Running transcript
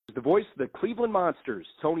The voice of the Cleveland Monsters,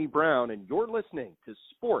 Tony Brown, and you're listening to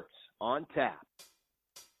Sports on Tap.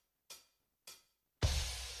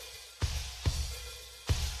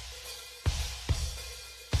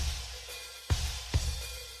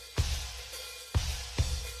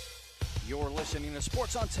 You're listening to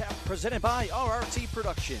Sports on Tap, presented by RRT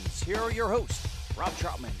Productions. Here are your hosts, Rob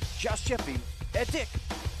Troutman, Josh Jeffy, Ed Dick,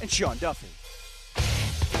 and Sean Duffy.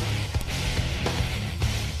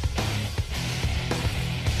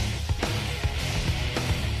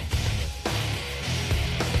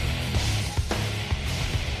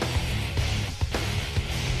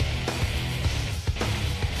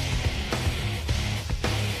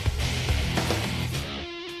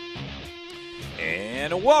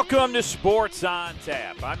 And welcome to Sports on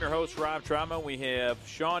Tap. I'm your host, Rob Troutman. We have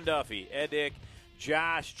Sean Duffy, Ed Dick,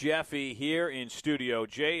 Josh Jeffy here in Studio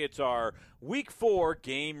J. It's our Week 4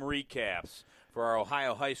 game recaps for our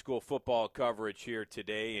Ohio high school football coverage here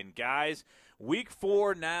today. And, guys, Week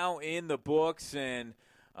 4 now in the books, and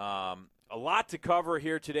a lot to cover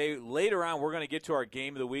here today. Later on, we're going to get to our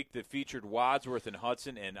game of the week that featured Wadsworth and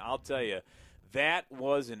Hudson, and I'll tell you, that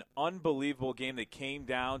was an unbelievable game that came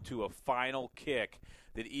down to a final kick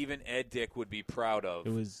that even Ed Dick would be proud of.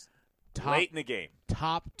 It was late in the game.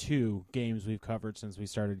 Top 2 games we've covered since we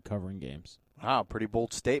started covering games. Wow, pretty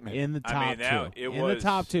bold statement. In the top 2. The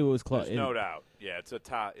top 2, it was close. There's no doubt. Yeah, it's a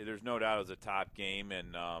top. There's no doubt it was a top game,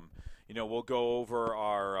 and we'll go over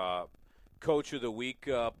our Coach of the Week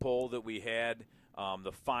poll that we had.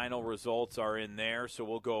 The final results are in there, so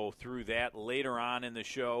we'll go through that later on in the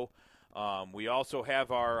show. We also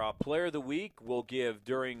have our Player of the Week we'll give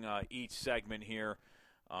during each segment here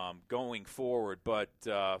going forward. But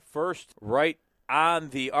first, right on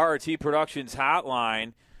the RRT Productions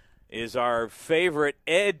hotline is our favorite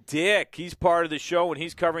Ed Dick. He's part of the show, and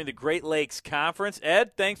he's covering the Great Lakes Conference.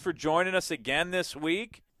 Ed, thanks for joining us again this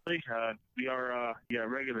week. We are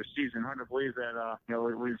regular season. Hard to believe that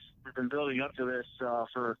we've been building up to this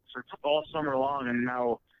for all summer long, and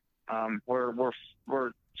now we're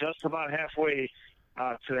just about halfway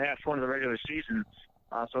to the half point of the regular season.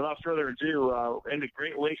 So without further ado, in the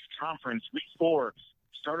Great Lakes Conference, Week 4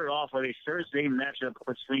 started off with a Thursday matchup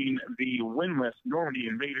between the winless Normandy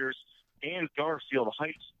Invaders and Garfield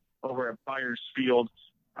Heights over at Byers Field.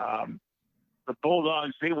 The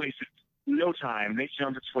Bulldogs, they wasted no time. They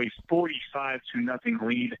jumped to a 45-0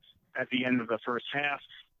 lead at the end of the first half.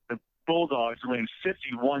 The Bulldogs win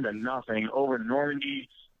 51-0 over Normandy.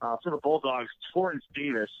 For the Bulldogs, Torrance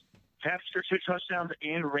Davis passed for 2 touchdowns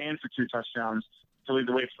and ran for 2 touchdowns to lead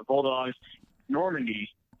the way for the Bulldogs. Normandy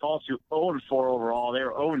falls to 0-4 overall. They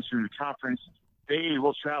are 0-2 in the conference. They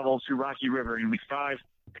will travel to Rocky River in Week 5.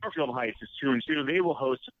 Garfield Heights is 2-2. They will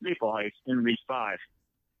host Maple Heights in Week 5.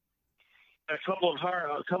 A couple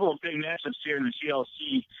of big matchups here in the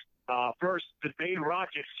GLC. First, the Bay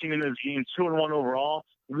Rockets came into the game 2-1 overall,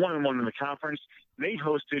 1-1 in the conference. They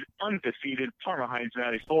hosted undefeated Parma Heights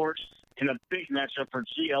Valley Forge in a big matchup for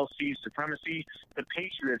GLC supremacy. The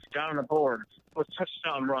Patriots got on the board with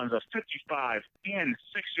touchdown runs of 55 and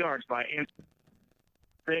 6 yards by Anthony.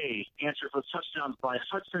 They answered with touchdowns by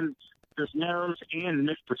Hudson Cisneros and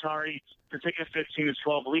Nick Patari to take a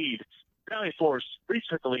 15-12 lead. Valley Forge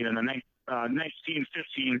retook the lead in the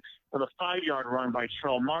 19-15 with a 5-yard run by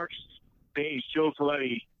Trell Marks. Bay's Joe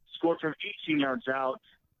Coletti scored from 18 yards out,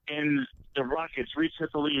 and the Rockets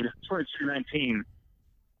retook the lead 22-19.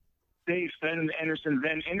 Dave Anderson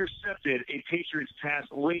then intercepted a Patriots pass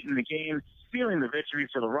late in the game, sealing the victory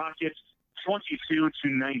for the Rockets,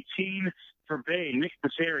 22-19. For Bay, Nick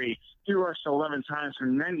Pateri, he rushed 11 times for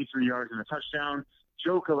 93 yards and a touchdown.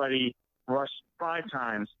 Joe Coletti rushed 5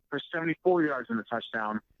 times for 74 yards and a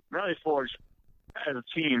touchdown. Valley Forge, as a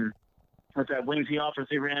team, with that wing-T offense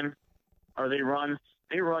they run,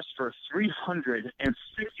 they rushed for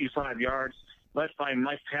 365 yards, led by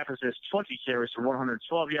Mike Pappas' 20 carries for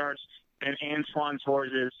 112 yards, and Antoine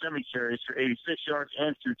Torres' 7 carries for 86 yards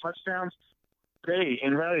and 2 touchdowns. Bay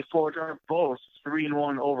and Valley Forge are both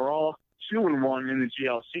 3-1 overall, 2-1 in the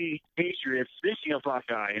GLC. Patriots, speaking of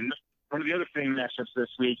Buckeye, and one of the other big matchups this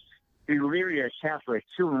week, the Elyria Catholic,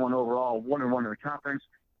 2-1 overall, 1-1 in the conference.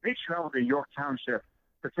 They traveled to York Township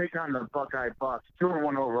to take on the Buckeye Bucks,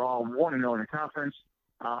 2-1 overall, 1-0 in the conference.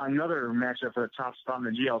 Another matchup for the top spot in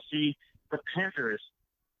the GLC. The Panthers,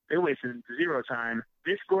 they wasted 0 time.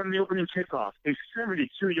 They scored in the opening kickoff, a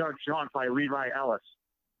 72-yard jaunt by Levi Ellis.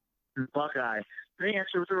 The Buckeye, they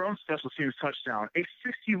answered with their own special teams touchdown, a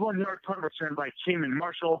 61-yard punt return by Cayman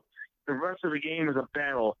Marshall. The rest of the game is a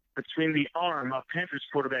battle between the arm of Panthers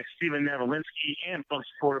quarterback Steven Navalinsky and Bucks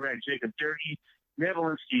quarterback Jacob Durkee.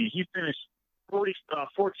 Navalinsky, he finished 14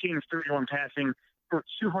 of 31 passing for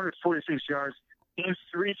 246 yards and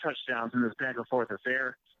 3 touchdowns in this back-and-forth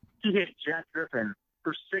affair. He hit Jack Griffin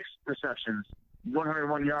for 6 receptions,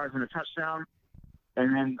 101 yards and a touchdown.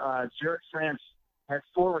 And then Jared France had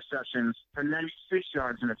 4 receptions for 96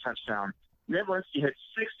 yards and a touchdown. Ned Linsky hit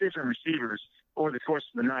 6 different receivers over the course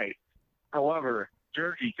of the night. However,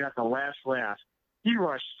 Durkee got the last laugh. He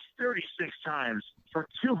rushed 36 times for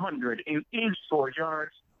 284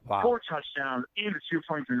 yards, 4 touchdowns, and a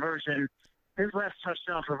 2-point conversion. His last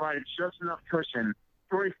touchdown provided just enough cushion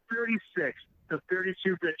for a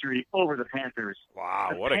 36-32 victory over the Panthers.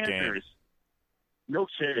 Wow, what a game. No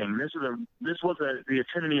kidding. This was the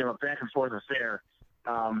epitome of a back-and-forth affair.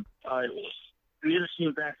 The other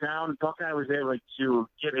team back down. Buckeye was able to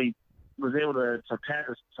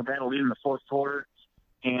battle lead in the fourth quarter,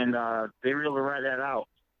 and they were able to ride that out.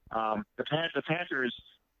 The Panthers,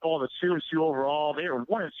 the 2-2 overall. They are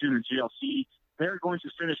 1-2 in the GLC. They're going to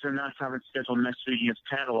finish their non-conference schedule next week against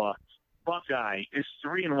Padua. Buckeye is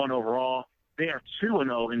 3-1 overall. They are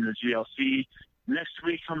 2-0 in the GLC. Next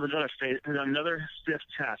week comes another stiff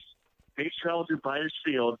test. They travel to Byers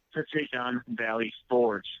Field to take on Valley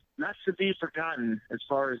Forge. Not to be forgotten as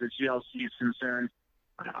far as the GLC is concerned,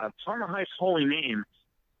 Parma Heights Holy Name,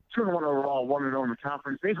 2-1 overall, 1-0 in the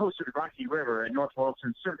conference. They hosted Rocky River at North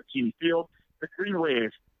Wilson Serpentine Field. The Green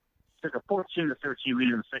Wave took a 14-13 lead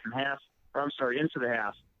in the into the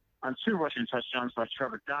half, on 2 rushing touchdowns by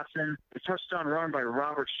Trevor Dotson. The touchdown run by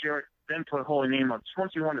Robert Sherritt then put Holy Name up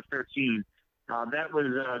 21-13. That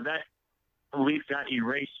lead got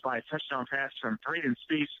erased by a touchdown pass from Braden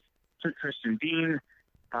Speaks to Christian Dean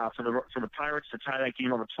for the Pirates to tie that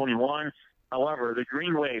game over 21. However, the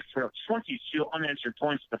Green Wave put up 22 unanswered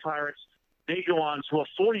points to the Pirates. They go on to a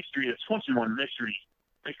 43-21 victory.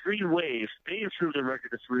 The Green Wave, they improved their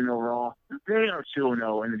record to 3-0 overall. They are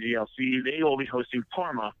 2-0 in the GLC. They will be hosting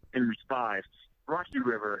Parma in week 5. Rocky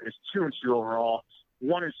River is 2-2 overall,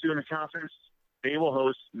 1-2 in the conference. They will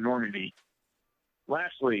host Normandy.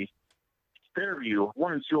 Lastly, Fairview,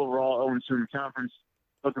 1-2 overall, 0-2 in the conference,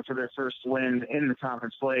 looking for their first win in the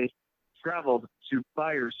conference play. Traveled to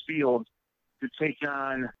Byers Field to take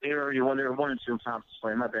on, they were 1-2 in conference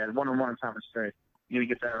play. My bad, 1-1 in conference play. You need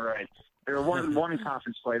to get that right. They were 1-1 in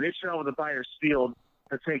conference play. They traveled to Byers Field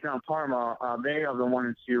to take on Parma. They have the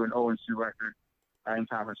 1-2 and 0-2 record in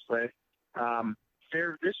conference play.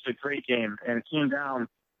 This is a great game, and it came down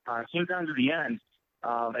to the end.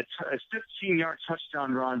 A 15-yard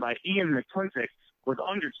touchdown run by Ian McClintock with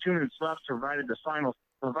under 2 minutes left provided the final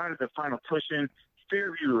push in.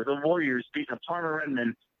 Fairview, the Warriors beat the Parma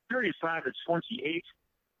Redmond 35-28.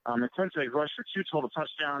 McClintock rushed for 2 total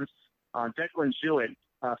touchdowns. Declan Jewett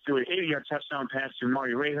threw an 80-yard touchdown pass to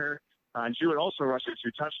Marty Raher. Jewett also rushed for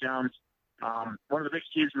 2 touchdowns. One of the big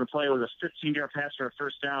keys in the play was a 15-yard pass for a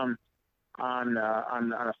first down on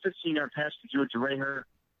a 15-yard pass to Jewett to Raher.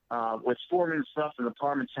 With 4 minutes left in the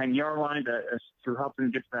Parma 10-yard line to help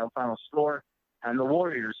them get to that final score. And the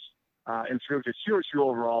Warriors improved to 2-2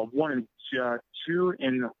 overall, 1-2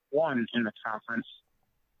 in the conference.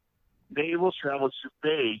 They will travel to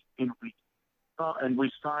Bay in week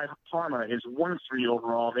 5. Parma is 1-3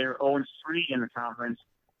 overall. They're 0-3 in the conference.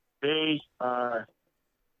 They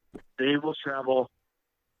will travel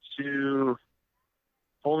to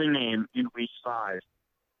Holy Name in week 5.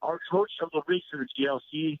 Our coach of the week for the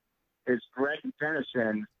GLC is Greg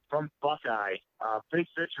Dennison from Buckeye. Big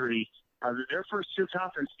victory. Their first 2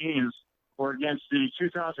 conference games were against the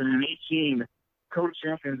 2018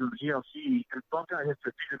 co-champions of the GLC, and Buckeye has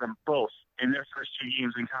defeated them both in their first 2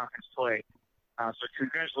 games in conference play. So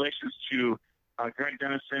congratulations to Greg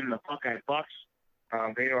Dennison, the Buckeye Bucks.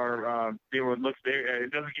 It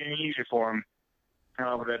doesn't get any easier for them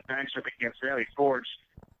with that matchup against Valley Forge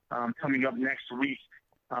coming up next week.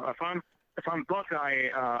 If I'm Buckeye,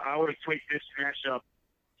 I would equate this matchup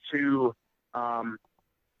to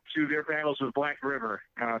their battles with Black River,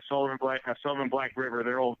 Sullivan Black River,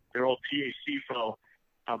 their old PAC foe.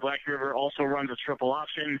 Black River also runs a triple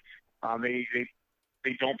option. They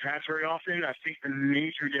don't pass very often. I think the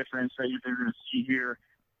major difference that you're going to see here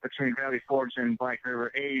between Valley Forge and Black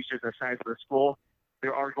River is just the size of the school.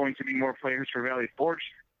 There are going to be more players for Valley Forge,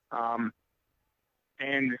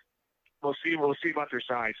 and we'll see about their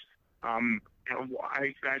size.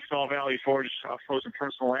 I saw Valley Forge close and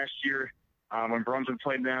personal last year when Brunswick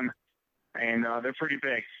played them, and they're pretty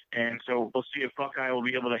big. And so we'll see if Buckeye will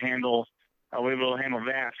be able to handle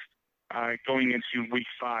that going into week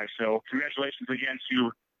 5. So congratulations again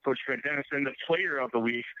to Coach Greg Dennison, the player of the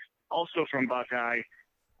week, also from Buckeye.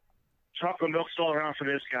 Chocolate milk's all around for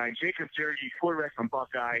this guy. Jacob Jergy, quarterback from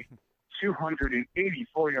Buckeye,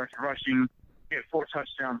 284 yards rushing, He had 4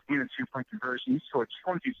 touchdowns and a 2-point conversion. He scored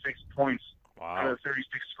 26 points out of the 36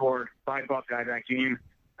 scored by Buckeye that game.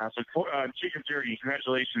 So Jacob Dirty,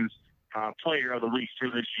 congratulations, player of the week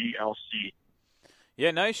through the GLC.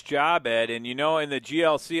 Yeah, nice job, Ed. And, in the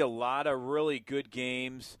GLC, a lot of really good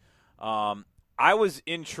games. I was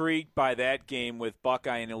intrigued by that game with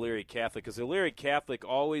Buckeye and Elyria Catholic because Elyria Catholic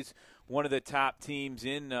always one of the top teams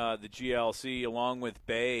in the GLC along with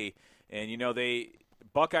Bay. And,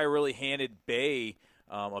 Buckeye really handed Bay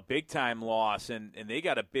a big-time loss, and they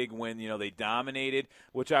got a big win. They dominated,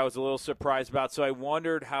 which I was a little surprised about. So I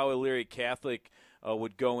wondered how Elyria Catholic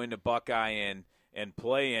would go into Buckeye and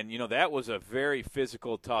play. And, that was a very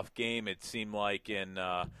physical, tough game, it seemed like. And,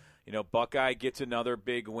 Buckeye gets another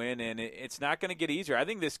big win, and it's not going to get easier. I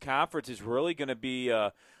think this conference is really going to be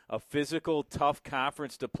a physical, tough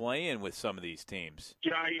conference to play in with some of these teams.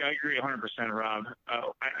 Yeah, I agree 100%, Rob.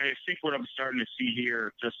 I think what I'm starting to see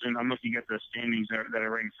here, I'm looking at the standings that are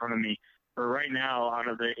right in front of me. For right now, out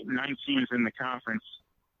of the 9 teams in the conference,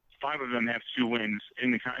 5 of them have 2 wins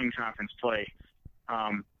in conference play.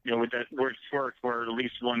 With that work where at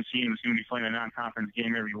least one team is going to be playing a non-conference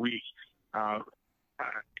game every week. I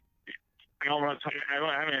don't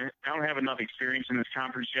have enough experience in this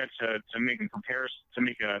conference yet to make a comparison.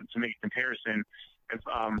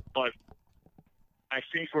 But I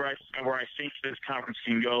think where I think this conference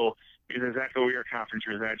can go is exactly where your conference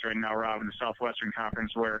is at right now, Rob, in the Southwestern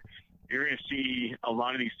Conference, where you're going to see a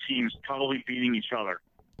lot of these teams probably beating each other.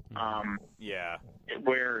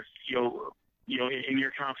 Where in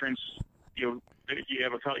your conference, you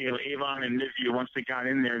have Avon and Midview. Once they got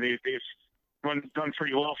in there, they've done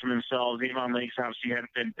pretty well for themselves. Avon Lakes obviously have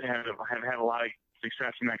had a lot of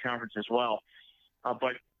success in that conference as well.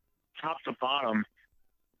 But top to bottom,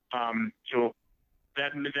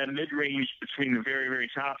 that mid-range between the very, very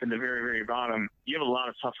top and the very, very bottom, you have a lot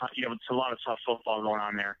of tough football going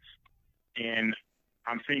on there. And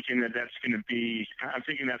I'm thinking that's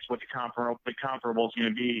what the comparable is going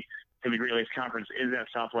to be to the Great Lakes Conference is that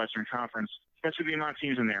Southwestern Conference, especially the amount of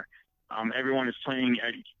teams in there. Everyone is playing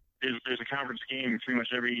there's a conference game pretty much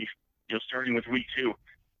every, starting with week 2.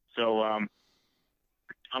 So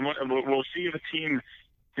we'll see if a team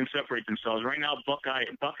can separate themselves. Right now, Buckeye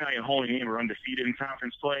and Holy Name are undefeated in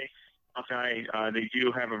conference play. Buckeye, they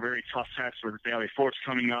do have a very tough test with Valley Forge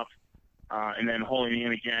coming up, and then Holy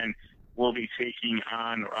Name again will be taking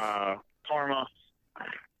on Parma.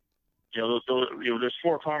 There's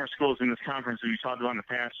 4 Parma schools in this conference that we talked about in the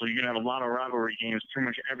past, so you're going to have a lot of rivalry games pretty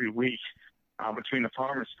much every week between the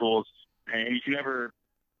Parma schools, and you can never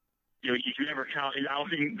count. I don't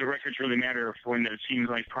think the records really matter when the teams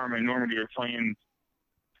like Parma and Normandy are playing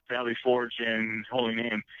Valley Forge and Holy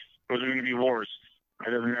Name. Those are going to be wars.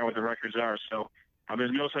 It doesn't matter what the records are. So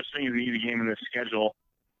there's no such thing as an easy game in this schedule,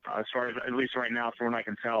 as far as at least right now, from what I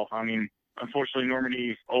can tell. I mean, unfortunately,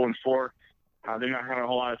 Normandy 0-4. They're not having a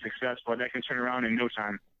whole lot of success, but that can turn around in no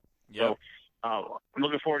time. Yep. So I'm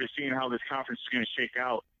looking forward to seeing how this conference is going to shake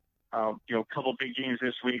out. A couple big games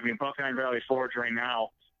this week. I mean, Buckeye and Valley Forge right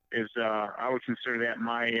now is I would consider that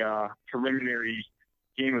my preliminary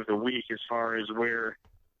game of the week as far as where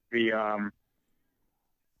the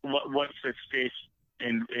what's at stake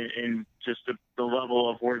in just the level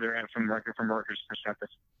of where they're at from Rutgers' perspective.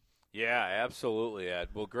 Yeah, absolutely,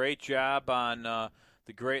 Ed. Well, great job on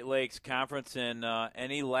the Great Lakes Conference, and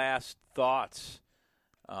any last thoughts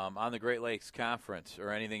on the Great Lakes Conference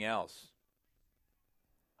or anything else?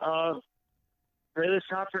 Great Lakes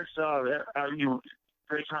Conference,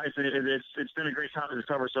 great time. It's been a great time to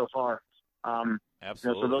cover so far.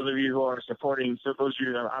 Absolutely. So those of you who are supporting, so those of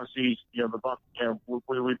you that obviously, we've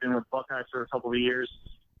been with Buckeye for a couple of years,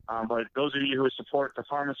 but those of you who support the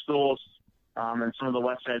Parma schools and some of the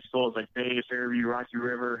West Side schools like Bay, Fairview, Rocky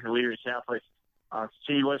River, Elyria Catholic,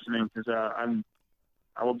 continue listening because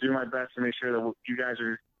I will do my best to make sure that you guys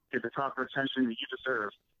get the proper attention that you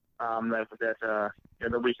deserve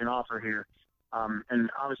that we can offer here. And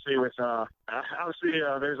obviously there's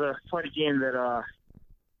quite a game that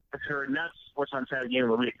occurred, and that's what's on Tap Game of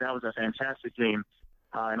the Week. That was a fantastic game,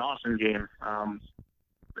 an awesome game.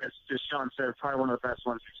 As Sean said, probably one of the best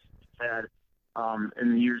ones we've had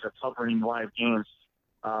in the years of covering live games.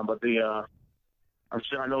 But I'm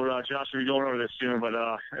sure I know Josh will be going over this soon, but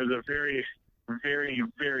it was a very, very,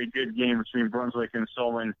 very good game between Brunswick and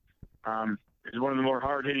Solon. It's one of the more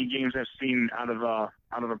hard-hitting games I've seen out of a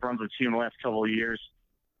Brunswick team in the last couple of years.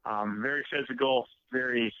 Very physical,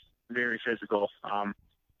 very, very physical.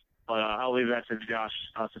 But I'll leave that to Josh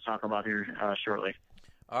to talk about here shortly.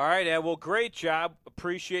 All right, Ed. Well, great job.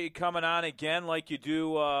 Appreciate you coming on again like you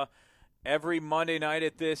do every Monday night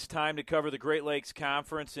at this time to cover the Great Lakes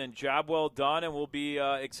Conference, and job well done, and we'll be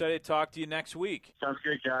excited to talk to you next week. Sounds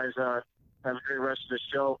good, guys. Have a great rest of the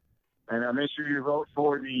show, and make sure you vote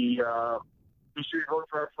for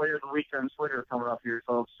our Player of the Week on Twitter coming up here,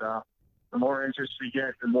 folks. The more interest we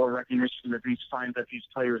get, the more recognition that these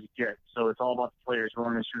players get. So it's all about the players. We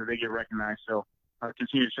want to make sure that they get recognized. So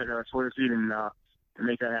continue to check out our Twitter feed and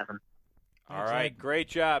make that happen. All right. Great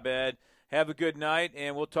job, Ed. Have a good night,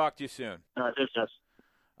 and we'll talk to you soon. Thanks, Jess.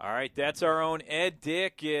 All right, that's our own Ed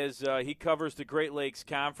Dick. He covers the Great Lakes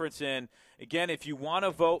Conference. And, again, if you want to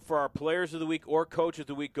vote for our Players of the Week or Coach of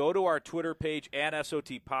the Week, go to our Twitter page at SOT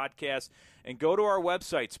Podcast and go to our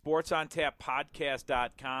website,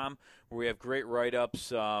 sportsontappodcast.com, where we have great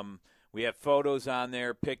write-ups. We have photos on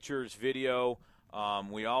there, pictures, video.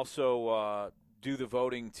 We also do the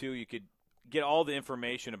voting, too. You could get all the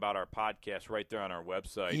information about our podcast right there on our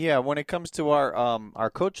website. Yeah, when it comes to our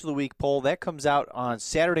Coach of the Week poll, that comes out on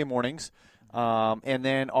Saturday mornings. And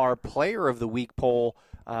then our Player of the Week poll,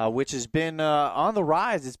 which has been on the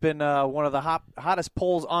rise. It's been one of the hottest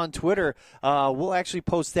polls on Twitter. We'll actually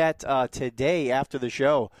post that today after the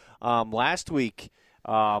show. Last week,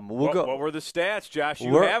 What were the stats, Josh?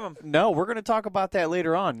 You have them. No, we're going to talk about that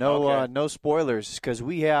later on. No spoilers, because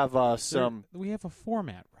we have some. We have a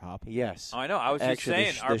format, Rob. Yes. I know. I was just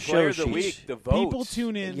saying, our the Player of the show Week, sheet. the votes. People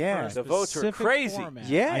tune in. Yeah. For The votes are specific crazy. format.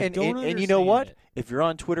 Yeah, I and don't you know what? understand it. If you're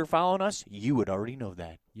on Twitter following us, you would already know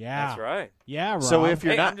that. Yeah, That's right. Yeah, Rob. So if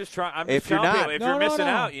you're not, I'm just telling if you're people, not- if No, you're no, missing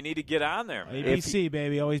no. out, you need to get on there. Man. ABC,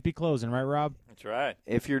 baby, always be closing, right, Rob? That's right.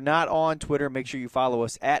 if you're not on Twitter, make sure you follow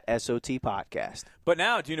us at SOT Podcast. But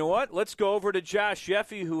now, do you know what? Let's go over to Josh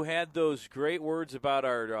Jeffy, who had those great words about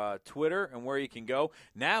our Twitter and where you can go.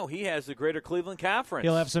 Now he has the Greater Cleveland Conference.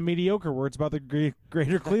 He'll have some mediocre words about the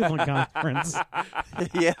Greater Cleveland Conference.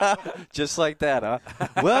 Yeah, just like that, huh?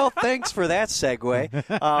 Well, thanks for that segue.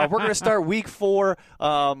 We're going to start Week 4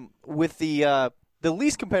 with the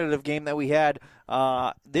least competitive game that we had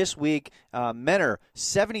this week. Menor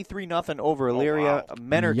 73-0 over Elyria. wow.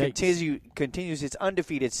 Menor Yikes. continues its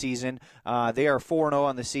undefeated season. They are 4-0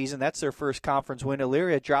 on the season. That's their first conference win.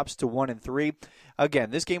 Elyria drops to 1-3.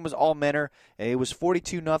 Again, this game was all Menor. It was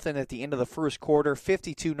 42-0 at the end of the first quarter,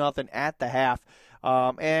 52-0 at the half.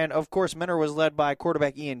 And, of course, Menor was led by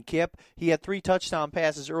quarterback Ian Kipp. He had 3 touchdown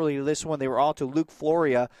passes early to this one. They were all to Luke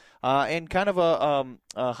Floria. And kind of a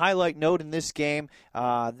highlight note in this game,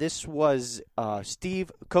 this was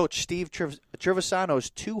Coach Steve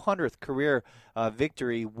Trevisano's 200th career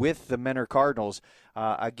victory with the Menor Cardinals.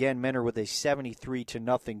 Again, Menor with a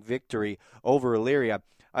 73-0 victory over Elyria.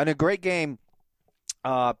 And a great game.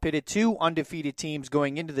 Pitted 2 undefeated teams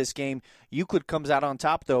going into this game. Euclid comes out on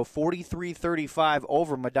top, though, 43-35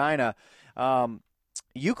 over Medina.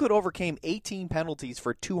 Euclid overcame 18 penalties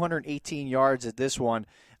for 218 yards at this one,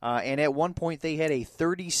 and at one point they had a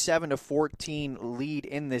 37-14 lead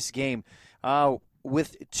in this game.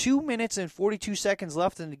 With 2 minutes and 42 seconds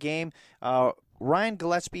left in the game, Ryan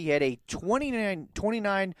Gillespie had a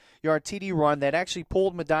 29-yard TD run that actually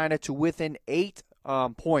pulled Medina to within 8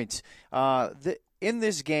 points. In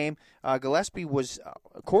this game, Gillespie was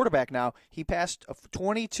a quarterback now. He passed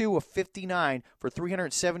 22 of 59 for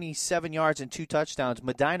 377 yards and 2 touchdowns.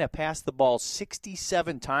 Medina passed the ball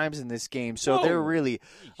 67 times in this game. So they're really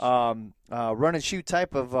run and shoot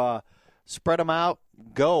type of spread them out,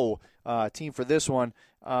 go team for this one.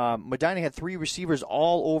 Medina had 3 receivers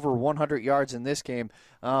all over 100 yards in this game.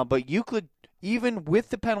 But Euclid, even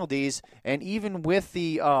with the penalties and even with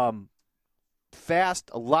the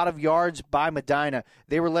a lot of yards by Medina.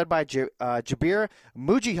 They were led by Jabir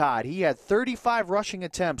Mujihad. He had 35 rushing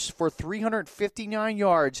attempts for 359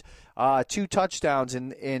 yards, 2 touchdowns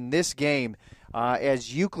in this game,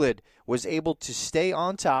 as Euclid was able to stay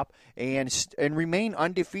on top and remain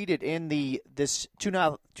undefeated in this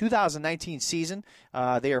 2019 season.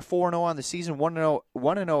 They are 4-0 on the season,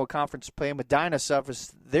 1-0 conference play. Medina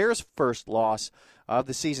suffers their first loss of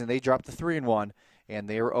the season. They dropped to 3-1. And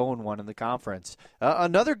they are 0-1 in the conference.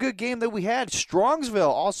 Another good game that we had, Strongsville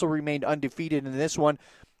also remained undefeated in this one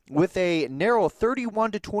with a narrow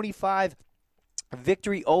 31-25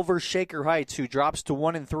 victory over Shaker Heights, who drops to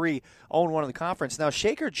 1-3, 0-1 in the conference. Now,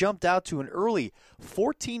 Shaker jumped out to an early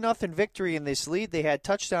 14-0 victory in this lead. They had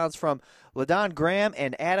touchdowns from LaDon Graham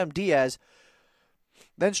and Adam Diaz.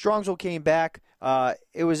 Then Strongsville came back.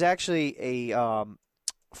 It was actually a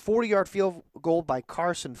 40-yard field goal by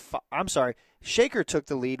Carson. Shaker took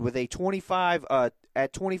the lead with a 25 at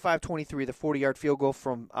 25-23, the 40-yard field goal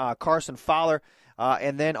from Carson Fowler.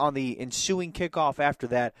 And then on the ensuing kickoff after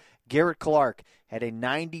that, Garrett Clark had a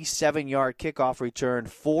 97-yard kickoff return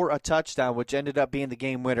for a touchdown, which ended up being the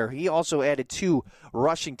game winner. He also added 2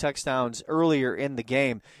 rushing touchdowns earlier in the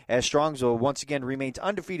game, as Strongsville once again remains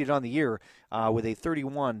undefeated on the year with a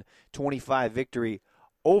 31-25 victory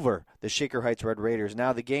over the Shaker Heights Red Raiders.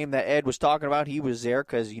 Now, the game that Ed was talking about, he was there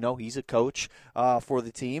because, he's a coach for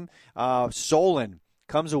the team. Solon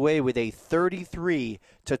comes away with a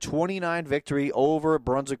 33-29 victory over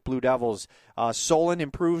Brunswick Blue Devils. Solon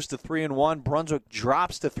improves to 3-1. Brunswick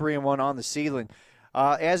drops to 3-1 on the season.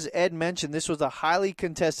 As Ed mentioned, this was a highly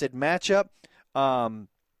contested matchup. A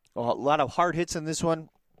lot of hard hits in this one.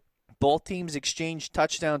 Both teams exchanged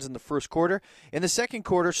touchdowns in the first quarter. In the second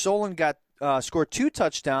quarter, Solon scored 2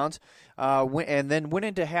 touchdowns and then went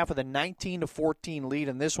into half with a 19-14 lead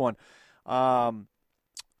in this one.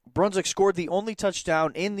 Brunswick scored the only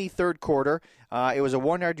touchdown in the third quarter. It was a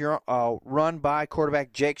 1-yard run by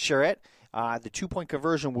quarterback Jake Charette. The 2-point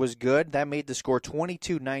conversion was good. That made the score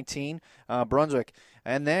 22-19 Brunswick.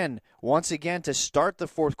 And then, once again, to start the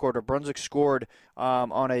fourth quarter, Brunswick scored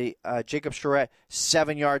on a Jacob Charette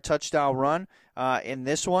 7-yard touchdown run in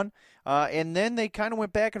this one. And then they kind of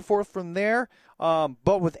went back and forth from there.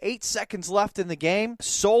 But with 8 seconds left in the game,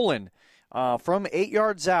 Solon, from 8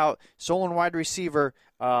 yards out, Solon wide receiver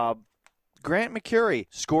Grant McCurry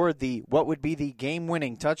scored what would be the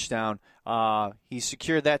game-winning touchdown. He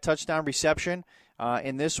secured that touchdown reception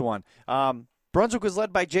in this one. Brunswick was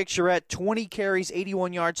led by Jake Charette, 20 carries,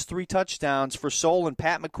 81 yards, 3 touchdowns. For Solon,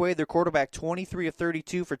 Pat McQuaid, their quarterback, 23 of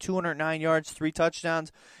 32 for 209 yards, 3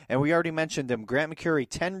 touchdowns. And we already mentioned him, Grant McCurry,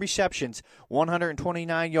 10 receptions,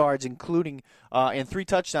 129 yards, including and 3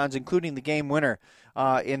 touchdowns, including the game winner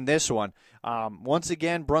in this one. Once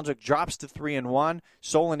again, Brunswick drops to 3-1.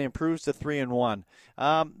 Solon improves to 3-1.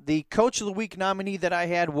 The Coach of the Week nominee that I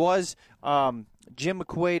had was Jim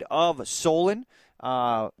McQuaid of Solon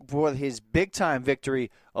for his big-time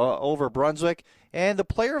victory over Brunswick. And the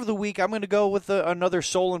Player of the Week, I'm going to go with another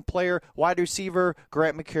Solon player, wide receiver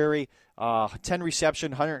Grant McCurry. 10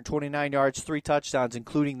 reception, 129 yards, 3 touchdowns,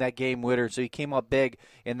 including that game winner. So he came up big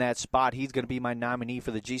in that spot. He's going to be my nominee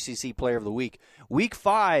for the GCC Player of the Week. Week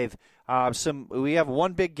 5, we have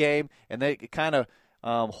one big game, and that kind of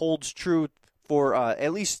holds true for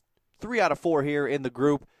at least 3 out of 4 here in the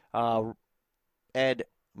group. Ed,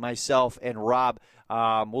 myself, and Rob.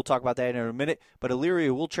 We'll talk about that in a minute. But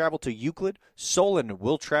Elyria will travel to Euclid. Solon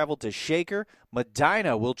will travel to Shaker.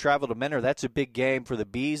 Medina will travel to Mentor. That's a big game for the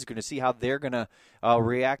Bees. Going to see how they're going to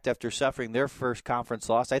react after suffering their first conference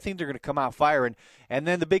loss. I think they're going to come out firing. And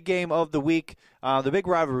then the big game of the week, the big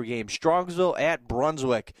rivalry game, Strongsville at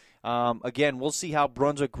Brunswick. Again, we'll see how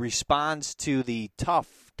Brunswick responds to the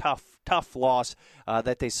tough loss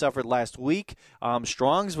that they suffered last week.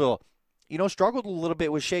 Strongsville, struggled a little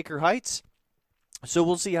bit with Shaker Heights. So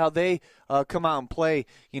we'll see how they come out and play.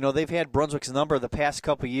 They've had Brunswick's number the past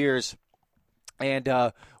couple of years.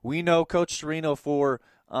 And we know Coach Serino for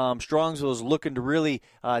Strongsville is looking to really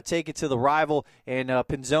take it to the rival. And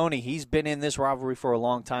Pinzoni, he's been in this rivalry for a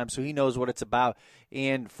long time, so he knows what it's about.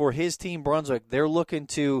 And for his team, Brunswick, they're looking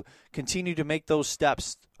to continue to make those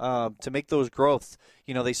steps, to make those growths.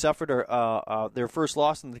 They suffered their first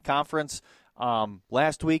loss in the conference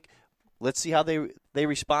last week. Let's see how they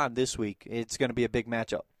respond this week. It's going to be a big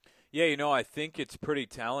matchup. Yeah, I think it's pretty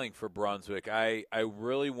telling for Brunswick. I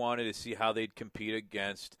really wanted to see how they'd compete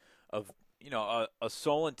against a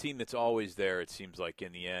Solon team that's always there, it seems like,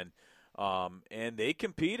 in the end. And they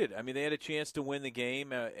competed. I mean, they had a chance to win the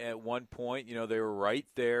game at one point. They were right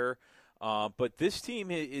there. But this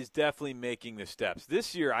team is definitely making the steps.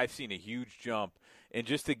 This year I've seen a huge jump in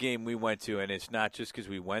just the game we went to, and it's not just because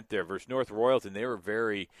we went there. Versus North Royalton, they were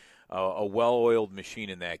very a well-oiled machine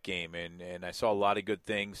in that game, and I saw a lot of good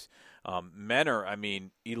things. Mentor,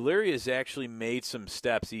 Elyria has actually made some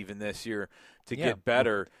steps even this year to get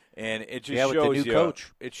better, and it just shows you.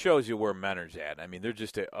 Coach. It shows you where Mentor's at. they're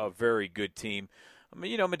just a very good team.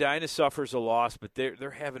 Medina suffers a loss, but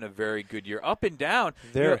they're having a very good year, up and down.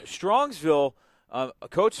 Strongsville.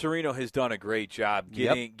 Coach Serino has done a great job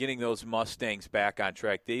getting those Mustangs back on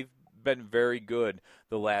track. They've been very good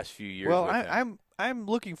the last few years. Well, I'm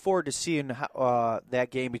looking forward to seeing that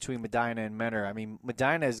game between Medina and Mentor.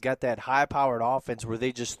 Medina has got that high-powered offense where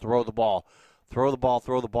they just throw the ball,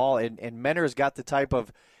 and Mentor has got the type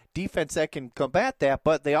of defense that can combat that,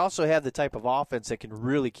 but they also have the type of offense that can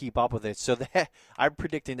really keep up with it. So I'm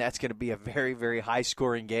predicting that's going to be a very, very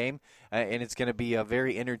high-scoring game, and it's going to be a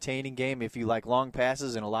very entertaining game if you like long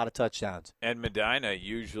passes and a lot of touchdowns. And Medina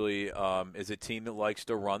usually is a team that likes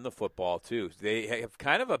to run the football, too. They have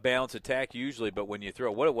kind of a balanced attack usually, but when you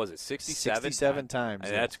throw, what was it, 67? 67 times.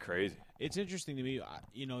 And that's crazy. It's interesting to me,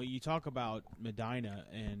 you talk about Medina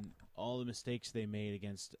and all the mistakes they made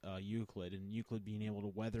against Euclid, and Euclid being able to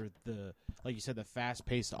weather like you said, the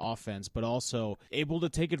fast-paced offense, but also able to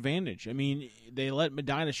take advantage. I mean, they let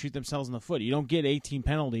Medina shoot themselves in the foot. You don't get 18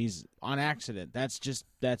 penalties on accident. That's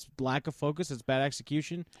lack of focus. It's bad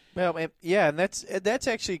execution. Well, yeah, and that's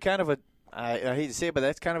actually kind of I hate to say it, but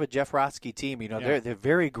that's kind of a Jeff Rotsky team. They're a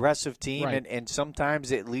very aggressive team, right. and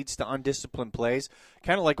sometimes it leads to undisciplined plays,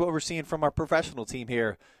 kind of like what we're seeing from our professional team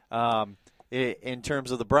here. In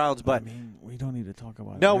terms of the Browns, but we don't need to talk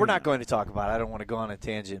about it. No, we're not going to talk about it. I don't want to go on a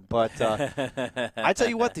tangent, but I tell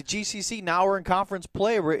you what, the GCC, now we're in conference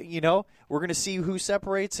play. We're going to see who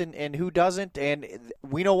separates and who doesn't, and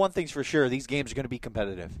we know one thing's for sure: these games are going to be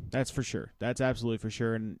competitive. That's for sure. That's absolutely for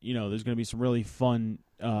sure, and there's going to be some really fun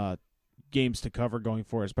games to cover going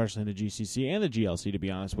forward, especially in the GCC and the GLC. To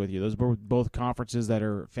be honest with you, those are both conferences that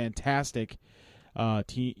are fantastic.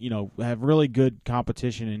 Have really good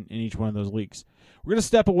competition in each one of those leagues. We're going to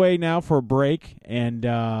step away now for a break and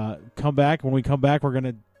come back. When we come back,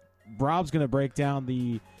 Rob's going to break down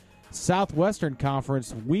the Southwestern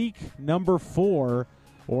Conference week number 4,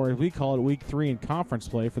 or as we call it, week 3 in conference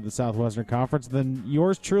play for the Southwestern Conference. Then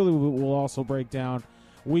yours truly will also break down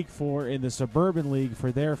week 4 in the Suburban League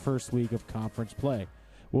for their first week of conference play.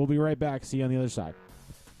 We'll be right back. See you on the other side.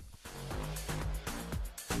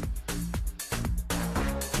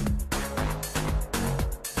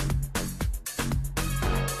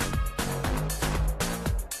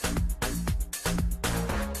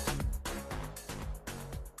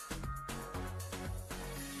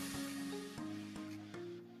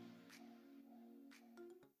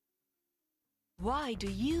 Why do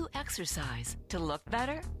you exercise? To look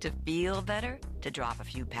better? To feel better? To drop a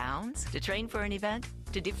few pounds? To train for an event?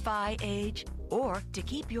 To defy age? Or to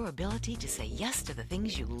keep your ability to say yes to the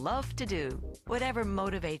things you love to do? Whatever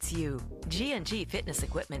motivates you, G&G Fitness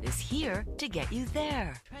Equipment is here to get you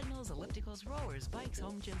there. Treadmills, ellipticals, rowers, bikes,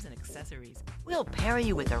 home gyms, and accessories. We'll pair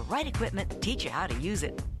you with the right equipment, teach you how to use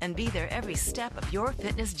it, and be there every step of your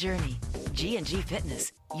fitness journey. G&G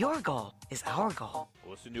Fitness. Your goal is our goal.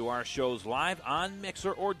 Listen to our shows live on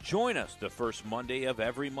Mixer or join us the first Monday of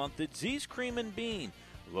every month at Z's Cream and Bean,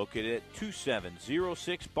 located at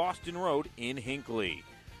 2706 Boston Road in Hinckley.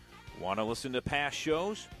 Want to listen to past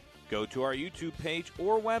shows? Go to our YouTube page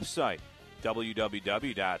or website,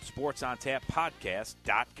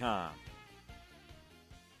 www.sportsontappodcast.com.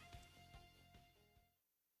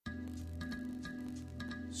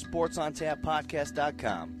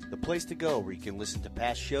 SportsOnTapPodcast.com, the place to go where you can listen to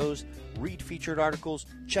past shows, read featured articles,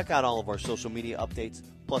 check out all of our social media updates,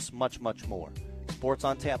 plus much, much more.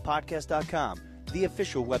 SportsOnTapPodcast.com, the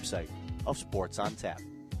official website of Sports on Tap.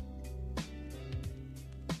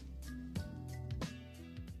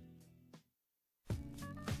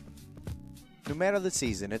 No matter the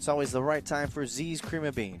season, it's always the right time for Z's Cream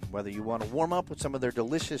and Bean. Whether you want to warm up with some of their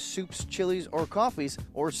delicious soups, chilies, or coffees,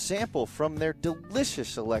 or sample from their delicious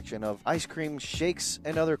selection of ice cream, shakes,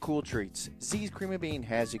 and other cool treats, Z's Cream and Bean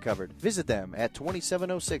has you covered. Visit them at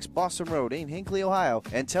 2706 Boston Road in Hinckley, Ohio,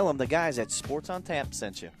 and tell them the guys at Sports on Tap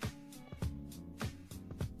sent you.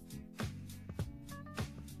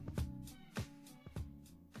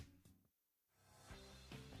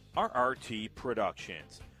 RRT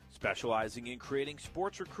Productions, specializing in creating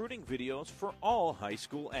sports recruiting videos for all high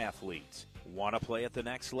school athletes. Want to play at the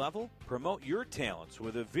next level? Promote your talents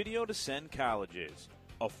with a video to send colleges.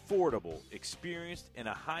 Affordable, experienced, and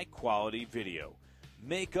a high-quality video.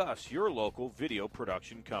 Make us your local video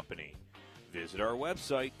production company. Visit our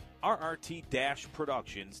website,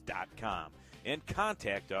 rrt-productions.com, and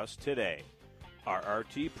contact us today.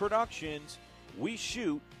 RRT Productions, we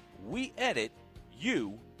shoot, we edit,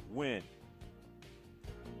 you win.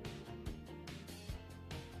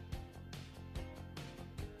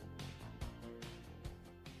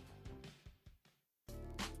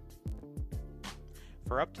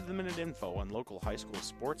 For up-to-the-minute info on local high school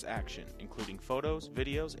sports action, including photos,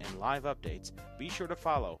 videos, and live updates, be sure to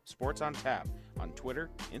follow Sports on Tap on Twitter,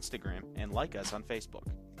 Instagram, and like us on Facebook.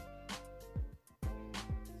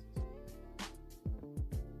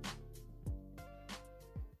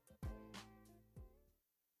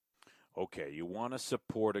 Okay, you want to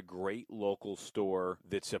support a great local store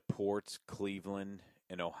that supports Cleveland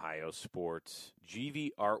in Ohio sports. GV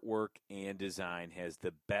Artwork and Design has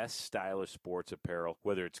the best stylish sports apparel,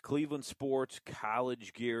 whether it's Cleveland sports,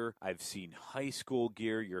 college gear, I've seen high school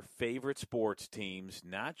gear, your favorite sports teams,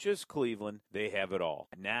 not just Cleveland, they have it all.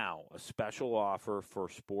 Now, a special offer for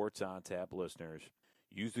Sports on Tap listeners.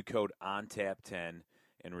 Use the code ONTAP10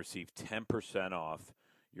 and receive 10% off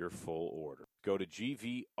your full order. Go to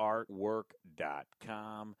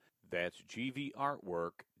gvartwork.com. That's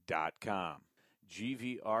gvartwork.com.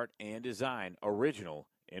 GV Art and Design, original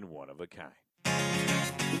and one of a kind.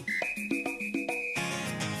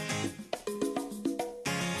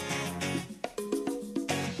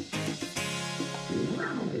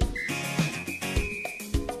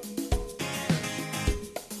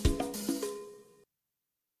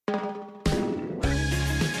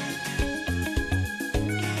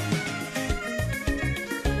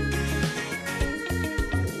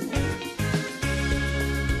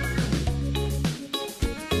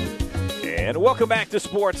 And welcome back to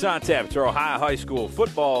Sports on Tap. It's our Ohio High School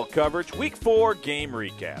football coverage. Week 4 game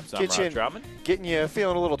recaps. I'm Rob Troutman. Getting you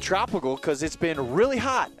feeling a little tropical because it's been really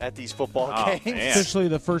hot at these football games. Man. Especially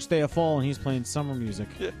the first day of fall, and he's playing summer music.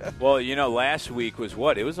 Well, you know, last week was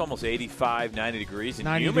what? It was almost 85, 90 degrees and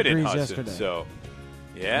 90 humid in degrees Hudson. yesterday. So,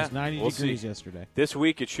 yeah. It was 90 we'll degrees see. yesterday. This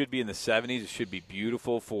week it should be in the 70s. It should be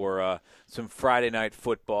beautiful for some Friday night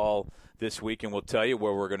football this week, and we'll tell you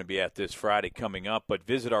where we're going to be at this Friday coming up. But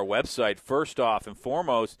visit our website first off and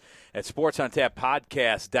foremost at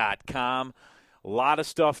sportsontappodcast.com. A lot of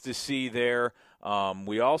stuff to see there.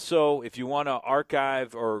 We also, if you want to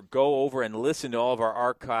archive or go over and listen to all of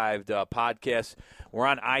our archived podcasts, we're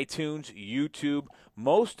on iTunes, YouTube.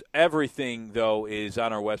 Most everything, though, is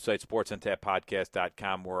on our website,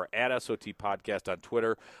 sportsontappodcast.com. We're at SOT Podcast on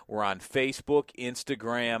Twitter. We're on Facebook,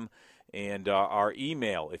 Instagram, and our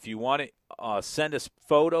email. If you want to send us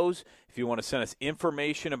photos, if you want to send us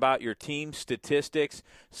information about your team statistics,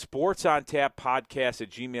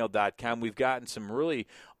 sportsontappodcast@gmail.com. We've gotten some really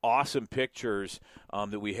awesome pictures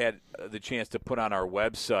that we had the chance to put on our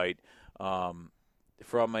website from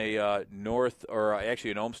a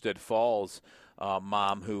an Olmsted Falls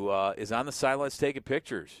mom who is on the sidelines taking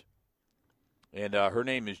pictures. And her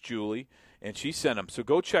name is Julie, and she sent them. So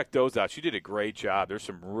go check those out. She did a great job. There's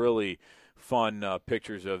some really fun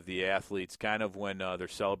pictures of the athletes, kind of when they're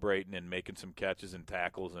celebrating and making some catches and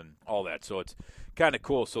tackles and all that. So it's kind of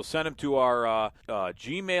cool. So send them to our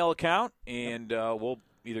Gmail account, and we'll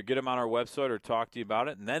either get them on our website or talk to you about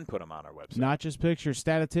it and then put them on our website. Not just pictures,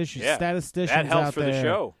 statisticians Yeah, statisticians that helps out for there. the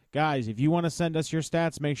show. Guys, if you want to send us your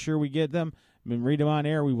stats, make sure we get them and read them on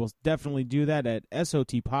air. We will definitely do that at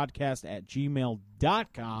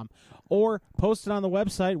sotpodcast@gmail.com or post it on the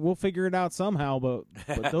website. We'll figure it out somehow, but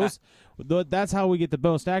those that's how we get the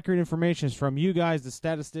most accurate information is from you guys, the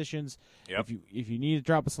statisticians. Yep. If you need to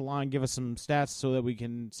drop us a line, give us some stats so that we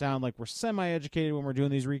can sound like we're semi-educated when we're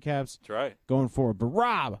doing these recaps. That's right. Going forward. But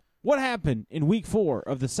Rob, what happened in Week 4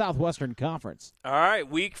 of the Southwestern Conference? All right,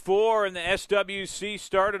 Week 4 in the SWC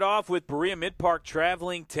started off with Berea Mid-Park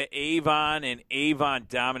traveling to Avon, and Avon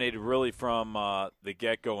dominated really from the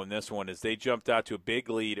get-go in this one as they jumped out to a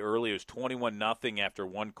big lead early. It was 21-0 after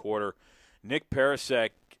one quarter. Nick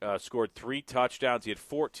Parasek scored 3 touchdowns. He had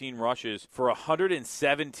 14 rushes for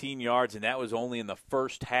 117 yards, and that was only in the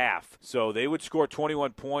first half. So they would score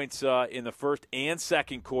 21 points in the first and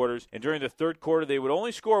second quarters, and during the third quarter they would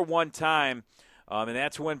only score one time. And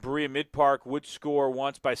that's when Berea Mid-Park would score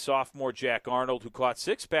once by sophomore Jack Arnold, who caught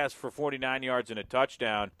 6 passes for 49 yards and a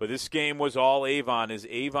touchdown. But this game was all Avon as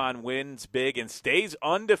Avon wins big and stays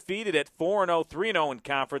undefeated at 4-0, 3-0 in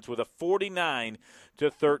conference with a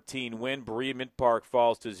 49-13 win. Berea Mid-Park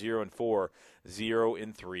falls to 0-4.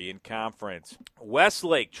 0-3 in conference.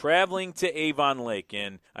 Westlake traveling to Avon Lake,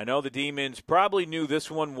 and I know the Demons probably knew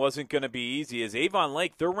this one wasn't going to be easy as Avon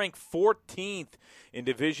Lake, they're ranked 14th in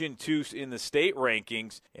Division II in the state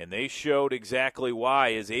rankings, and they showed exactly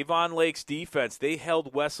why. As Avon Lake's defense, they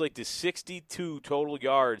held Westlake to 62 total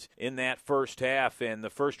yards in that first half, and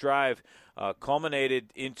the first drive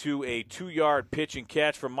culminated into a 2-yard pitch and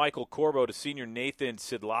catch from Michael Corbo to senior Nathan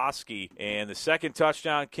Sidlowski. And the second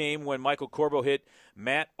touchdown came when Michael Corbo hit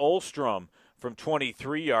Matt Olstrom from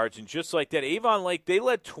 23 yards. And just like that, Avon Lake, they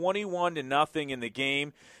led 21-0 in the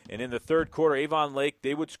game. And in the third quarter, Avon Lake,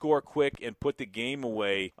 they would score quick and put the game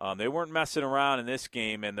away. They weren't messing around in this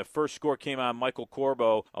game. And the first score came on Michael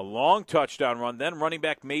Corbo, a long touchdown run. Then running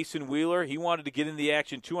back Mason Wheeler, he wanted to get in the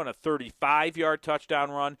action too on a 35-yard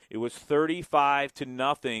touchdown run. It was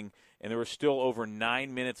 35-0, and there was still over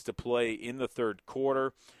 9 minutes to play in the third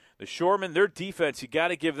quarter. The Shoremen, their defense, you got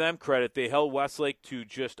to give them credit. They held Westlake to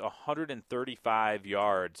just 135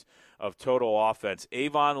 yards of total offense.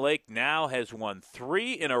 Avon Lake now has won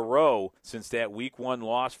 3 in a row since that Week 1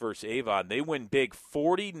 loss versus Avon. They win big,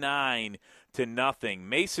 49-0.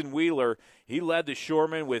 Mason Wheeler, he led the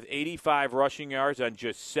Shoremen with 85 rushing yards on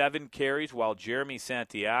just 7 carries, while Jeremy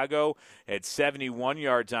Santiago had 71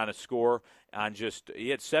 yards on a score he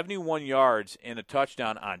had 71 yards and a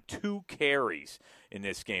touchdown on 2 carries in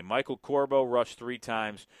this game. Michael Corbo rushed 3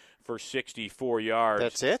 times for 64 yards.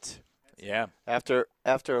 That's it? Yeah. After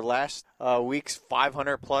last week's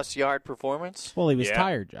 500-plus yard performance? Well, he was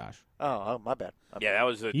tired, Josh. Oh, my bad. Yeah, that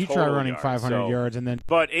was a You total try running yard, 500 yards and then.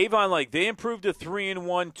 But Avon Lake, they improved to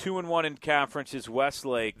 3-1, 2-1 in conferences.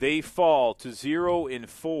 Westlake, they fall to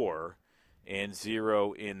 0-4 and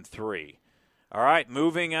 0-3. All right,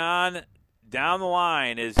 moving on down the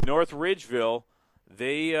line is North Ridgeville.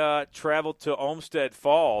 They traveled to Olmsted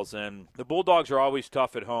Falls, and the Bulldogs are always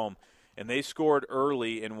tough at home. And they scored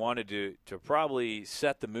early and wanted to probably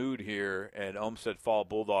set the mood here at Olmsted Fall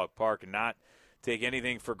Bulldog Park and not take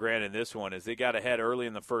anything for granted in this one. As they got ahead early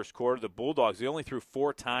in the first quarter, the Bulldogs, they only threw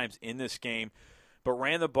 4 times in this game, but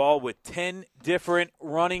ran the ball with 10 different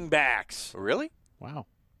running backs. Really? Wow.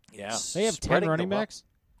 Yeah. They have 10 running backs?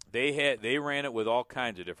 They ran it with all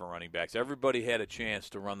kinds of different running backs. Everybody had a chance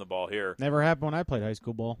to run the ball here. Never happened when I played high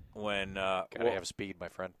school ball. Gotta have speed, my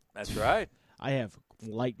friend. That's right. I have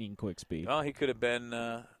lightning quick speed. Well, he could have been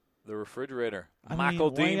the refrigerator. I mean,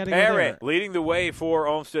 Michael why you Dean gotta go Parrott. there? Leading the way for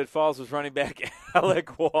Olmsted Falls was running back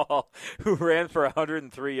Alec Wall, who ran for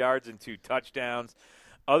 103 yards and 2 touchdowns.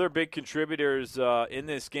 Other big contributors in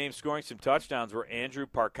this game scoring some touchdowns were Andrew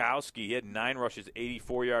Parkowski. He had 9 rushes,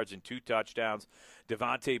 84 yards, and 2 touchdowns.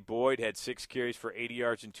 Devontae Boyd had 6 carries for 80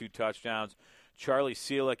 yards and 2 touchdowns. Charlie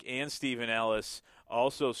Seelick and Stephen Ellis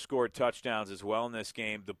also scored touchdowns as well in this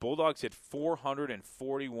game. The Bulldogs had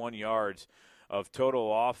 441 yards of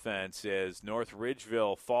total offense as North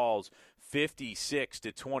Ridgeville falls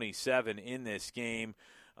 56-27 in this game.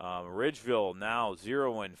 Ridgeville now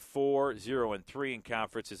 0-4, 0-3 in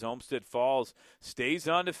conference as Olmsted Falls stays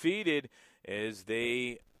undefeated as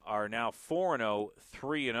they are now 4-0,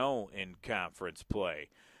 3-0 in conference play.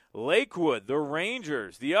 Lakewood, the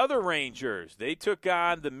Rangers, the other Rangers, they took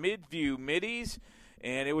on the Midview Middies,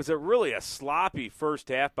 and it was really a sloppy first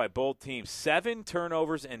half by both teams. 7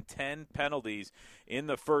 turnovers and 10 penalties in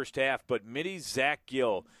the first half, but Middies' Zach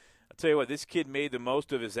Gill, I'll tell you what, this kid made the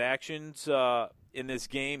most of his actions in this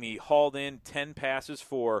game. He hauled in 10 passes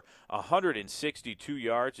for 162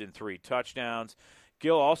 yards and 3 touchdowns.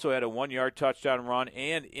 Gill also had a 1-yard touchdown run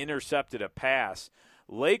and intercepted a pass.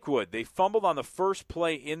 Lakewood, they fumbled on the first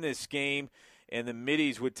play in this game, and the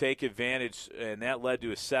Middies would take advantage, and that led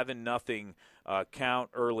to a 7-0 count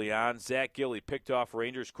early on. Zach Gill, he picked off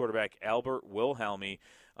Rangers quarterback Albert Wilhelmy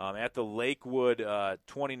at the Lakewood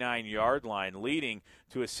 29-yard line, leading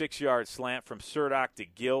to a 6-yard slant from Surdock to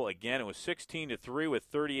Gill. Again, it was 16-3 with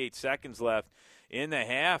 38 seconds left in the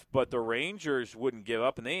half, but the Rangers wouldn't give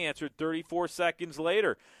up, and they answered 34 seconds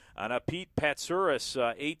later on a Pete Patsuris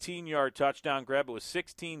 18-yard touchdown grab. It was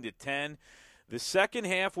 16-10. The second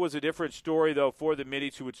half was a different story, though, for the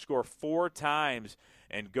Middies, who would score 4 times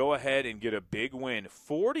and go ahead and get a big win,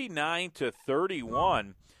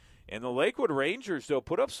 49-31. And the Lakewood Rangers, though,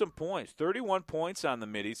 put up some points, 31 points on the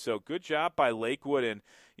Middies, so good job by Lakewood. And,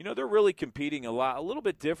 you know, they're really competing a little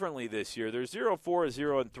bit differently this year. They're 0-4,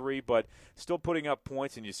 0-3, but still putting up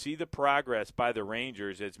points, and you see the progress by the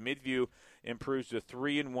Rangers as Midview improves to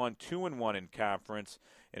 3-1, 2-1 in conference.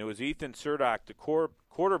 And it was Ethan Surdock, the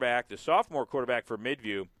quarterback, the sophomore quarterback for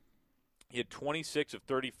Midview. He had 26 of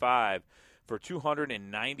 35 for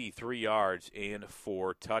 293 yards and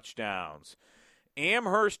 4 touchdowns.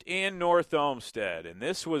 Amherst and North Olmsted, and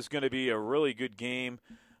this was going to be a really good game.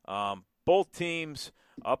 Both teams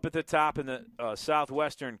up at the top in the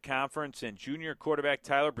Southwestern Conference, and junior quarterback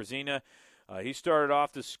Tyler Brazina, he started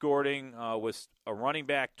off the scoring with a running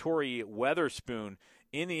back, Torrey Weatherspoon,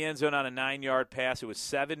 in the end zone on a 9-yard pass. It was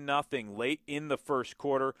 7-0 late in the first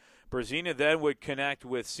quarter. Brazina then would connect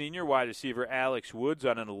with senior wide receiver Alex Woods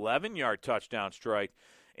on an 11-yard touchdown strike.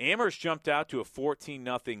 Amherst jumped out to a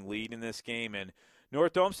 14-0 lead in this game, and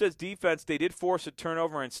North Olmsted's defense, they did force a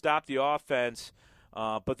turnover and stop the offense,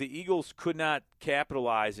 but the Eagles could not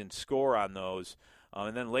capitalize and score on those.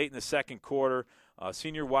 And then late in the second quarter,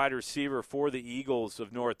 senior wide receiver for the Eagles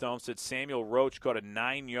of North Olmsted, Samuel Roach, caught a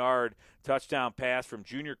 9-yard touchdown pass from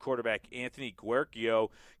junior quarterback Anthony Guercio,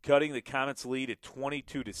 cutting the Comets' lead at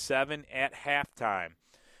 22-7 at halftime.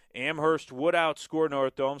 Amherst would outscore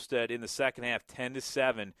North Olmsted in the second half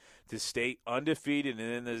 10-7 to stay undefeated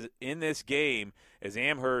in this game, as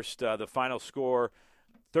Amherst, the final score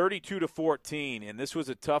 32-14, and this was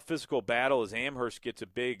a tough physical battle as Amherst gets a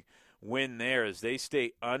big win there as they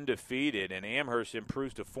stay undefeated, and Amherst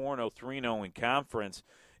improves to 4-0, 3-0 in conference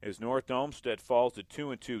as North Olmsted falls to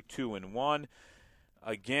 2-2, 2-1.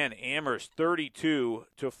 Again, Amherst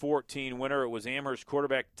 32-14 winner. It was Amherst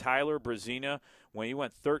quarterback Tyler Brazina when he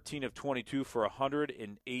went 13 of 22 for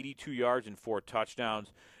 182 yards and 4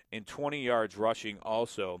 touchdowns and 20 yards rushing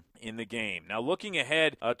also in the game. Now looking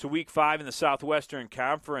ahead to Week 5 in the Southwestern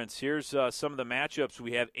Conference, here's some of the matchups.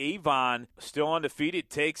 We have Avon, still undefeated,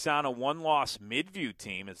 takes on a one-loss Midview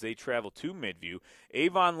team as they travel to Midview.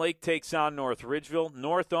 Avon Lake takes on North Ridgeville.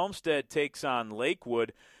 North Olmsted takes on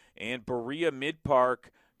Lakewood. And Berea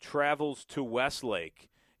Mid-Park travels to Westlake.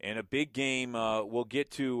 And a big game we'll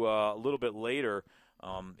get to a little bit later.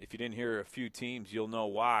 If you didn't hear a few teams, you'll know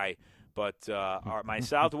why. But my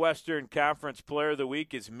Southwestern Conference Player of the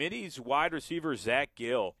Week is Middy's wide receiver, Zach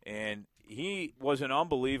Gill. And he was an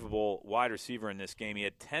unbelievable wide receiver in this game. He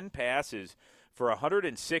had 10 passes for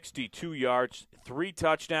 162 yards, 3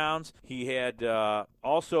 touchdowns. He had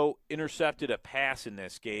also intercepted a pass in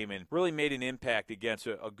this game and really made an impact against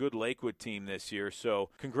a good Lakewood team this year. So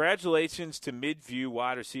congratulations to Midview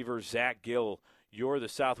wide receiver Zach Gill. You're the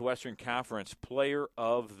Southwestern Conference Player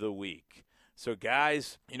of the Week. So,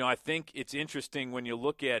 guys, I think it's interesting when you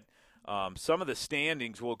look at some of the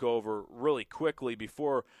standings we'll go over really quickly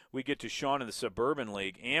before we get to Sean in the Suburban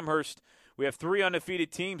League. Amherst, we have 3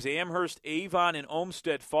 undefeated teams, Amherst, Avon, and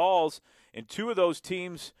Olmsted Falls, and 2 of those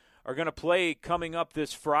teams are going to play coming up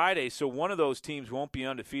this Friday, so one of those teams won't be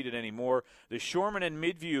undefeated anymore. The Shoreman and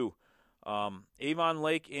Midview, Avon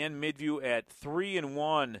Lake and Midview at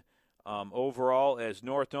 3-1 overall, as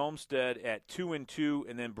North Olmsted at 2-2,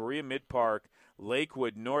 and then Berea Mid-Park,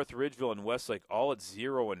 Lakewood, North Ridgeville, and Westlake all at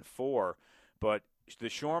 0-4. But the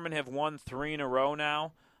Shoremen have won 3 in a row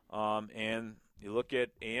now, and you look at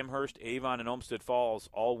Amherst, Avon, and Olmsted Falls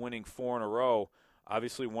all winning 4 in a row.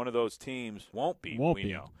 Obviously, one of those teams won't be.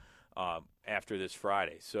 After this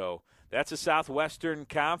Friday. So that's a Southwestern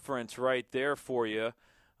Conference right there for you.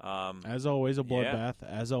 As always, a bloodbath. Yeah.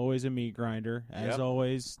 As always, a meat grinder. As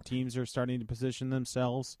always, teams are starting to position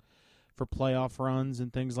themselves for playoff runs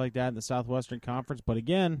and things like that in the Southwestern Conference. But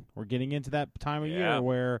again, we're getting into that time of year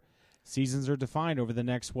where seasons are defined over the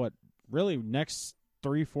next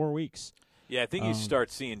 3-4 weeks. Yeah, I think you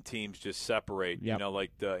start seeing teams just separate,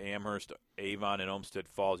 like the Amherst, Avon, and Olmsted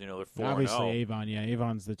Falls. They're 4-0. Obviously, Avon,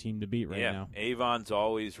 Avon's the team to beat now. Yeah, Avon's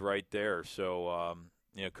always right there. So,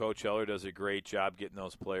 Coach Heller does a great job getting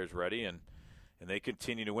those players ready, and they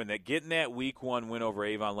continue to win. Getting that Week 1 win over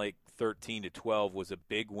Avon Lake 13-12 was a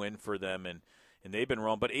big win for them, and they've been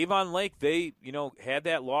wrong. But Avon Lake, they had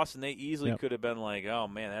that loss, and they easily could have been like, oh,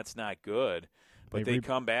 man, that's not good. But they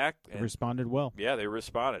come back. And responded well. Yeah, they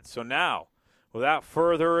responded. So now, without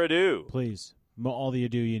further ado. Please, all the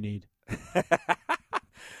ado you need.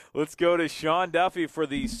 Let's go to Sean Duffy for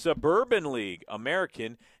the Suburban League,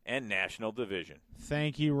 American and National Division.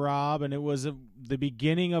 Thank you, Rob. And it was the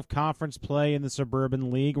beginning of conference play in the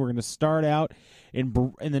Suburban League. We're going to start out in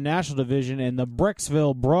the National Division, and the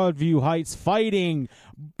Brecksville Broadview Heights Fighting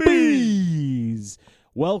Bees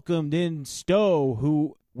welcomed in Stowe,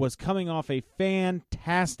 who was coming off a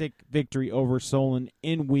fantastic victory over Solon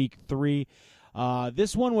in Week 3.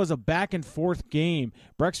 This one was a back-and-forth game.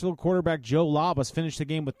 Brecksville quarterback Joe Labas finished the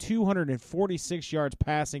game with 246 yards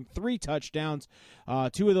passing, 3 touchdowns.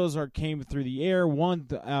 2 of those came through the air, 1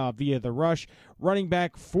 via the rush. Running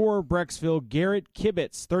back for Brecksville, Garrett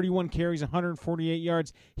Kibitz, 31 carries, 148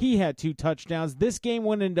 yards. He had 2 touchdowns. This game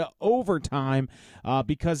went into overtime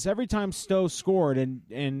because every time Stowe scored,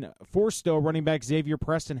 and for Stowe, running back Xavier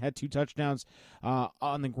Preston had 2 touchdowns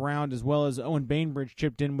on the ground, as well as Owen Bainbridge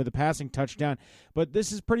chipped in with a passing touchdown. But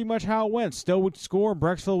this is pretty much how it went. Stowe would score,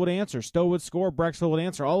 Brecksville would answer. Stowe would score, Brecksville would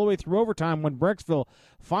answer, all the way through overtime when Brecksville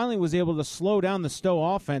finally was able to slow down the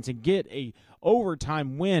Stowe offense and get a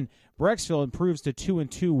overtime win. Brecksville improves to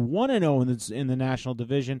 2-2, 1-0 in the National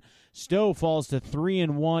Division. Stowe falls to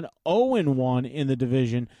 3-1, 0-1 in the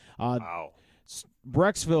division. Wow.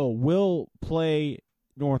 Brecksville will play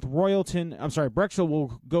Brecksville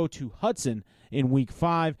will go to Hudson in Week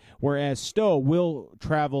 5, whereas Stowe will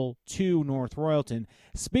travel to North Royalton.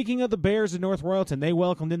 Speaking of the Bears of North Royalton, they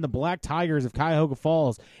welcomed in the Black Tigers of Cuyahoga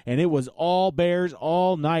Falls, and it was all Bears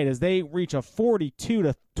all night as they reach a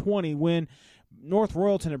 42-20 win. North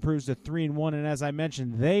Royalton improves to 3-1, and as I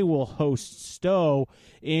mentioned, they will host Stowe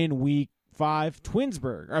in Week 5,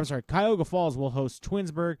 Cuyahoga Falls will host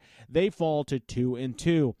Twinsburg. They fall to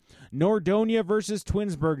 2-2. Nordonia versus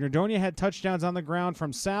Twinsburg. Nordonia had touchdowns on the ground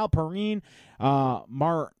from Sal Perrine,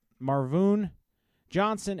 Marvoon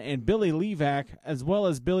Johnson, and Billy Levac, as well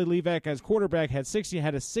as Billy Levac as quarterback had a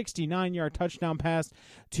 69-yard touchdown pass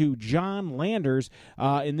to John Landers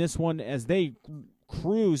in this one as they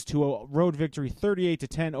cruised to a road victory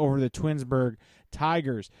 38-10 over the Twinsburg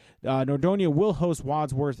Tigers. Nordonia will host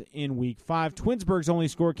Wadsworth in Week 5. Twinsburg's only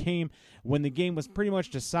score came when the game was pretty much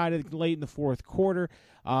decided late in the fourth quarter.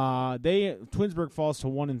 Twinsburg falls to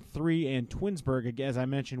 1-3, and Twinsburg, as I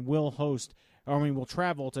mentioned, will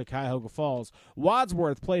travel to Cuyahoga Falls.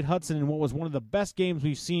 Wadsworth played Hudson in what was one of the best games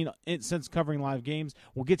we've seen since covering live games.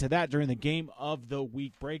 We'll get to that during the Game of the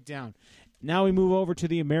Week breakdown. Now we move over to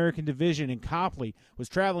the American Division, and Copley was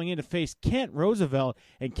traveling in to face Kent Roosevelt,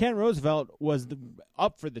 and Kent Roosevelt was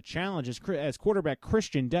up for the challenge as quarterback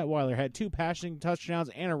Christian Detweiler had 2 passing touchdowns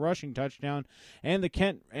and a rushing touchdown, and the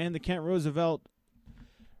Kent Roosevelt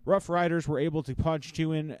Rough Riders were able to punch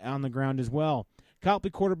 2 in on the ground as well. Copley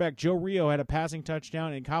quarterback Joe Rio had a passing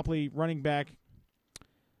touchdown, and Copley running back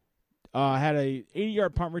had a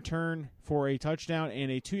 80-yard punt return for a touchdown and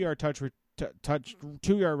a 2-yard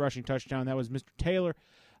 2-yard rushing touchdown. That was Mr. Taylor.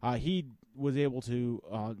 He was able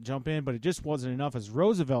to jump in, but it just wasn't enough as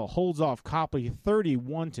Roosevelt holds off Copley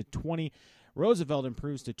 31-20. Roosevelt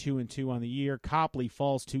improves to 2-2 on the year. Copley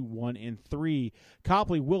falls to 1-3.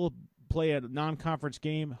 Copley will play a non-conference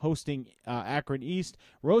game hosting Akron East.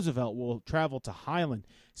 Roosevelt will travel to Highland.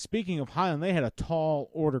 Speaking of Highland, they had a tall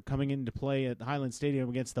order coming into play at Highland Stadium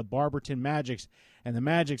against the Barberton Magics, and the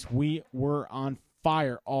Magics, we were on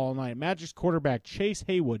fire all night. Magic's quarterback Chase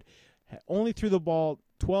Haywood only threw the ball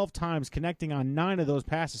 12 times, connecting on 9 of those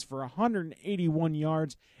passes for 181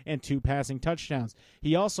 yards and 2 passing touchdowns.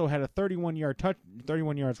 He also had a 31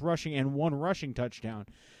 yards rushing and 1 rushing touchdown.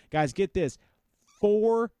 Guys, get this.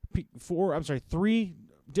 3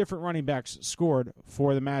 different running backs scored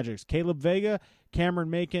for the Magics. Caleb Vega,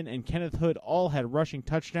 Cameron Macon, and Kenneth Hood all had rushing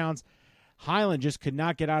touchdowns. Highland just could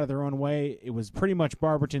not get out of their own way. It was pretty much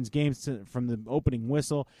Barberton's game from the opening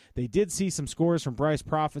whistle. They did see some scores from Bryce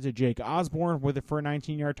Profit to Jake Osborne for a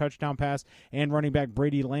 19-yard touchdown pass, and running back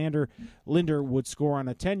Brady Linder would score on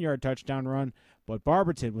a 10-yard touchdown run. But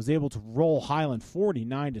Barberton was able to roll Highland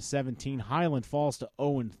 49-17. Highland falls to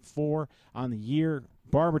 0-4 on the year.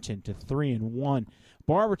 Barberton to 3-1.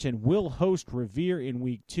 Barberton will host Revere in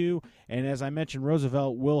Week 2, and as I mentioned,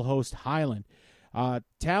 Roosevelt will host Highland.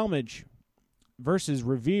 Talmadge versus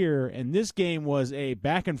Revere, and this game was a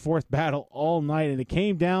back-and-forth battle all night, and it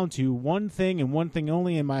came down to one thing and one thing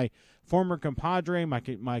only, and my former compadre,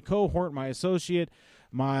 my cohort, my associate,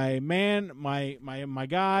 my man, my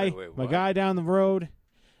guy, my guy down the road.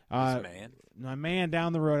 My man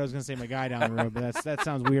down the road. I was going to say my guy down the road, but that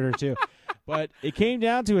sounds weirder too. But it came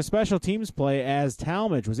down to a special teams play as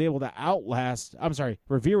Revere was able to outlast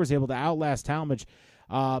Talmadge.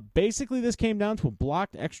 Basically, this came down to a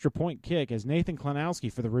blocked extra point kick as Nathan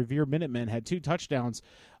Klanowski for the Revere Minutemen had 2 touchdowns,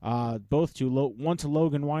 one to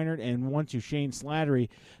Logan Weinert and one to Shane Slattery.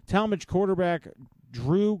 Talmadge quarterback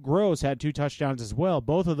Drew Gross had 2 touchdowns as well,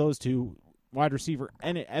 both of those to wide receiver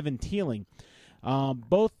Evan Teeling.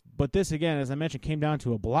 But this, again, as I mentioned, came down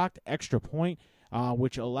to a blocked extra point,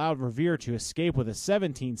 which allowed Revere to escape with a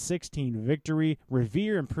 17-16 victory.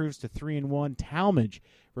 Revere improves to 3-1. Talmadge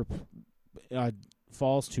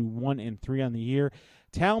falls to 1-3 on the year.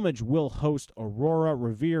 Talmadge will host Aurora.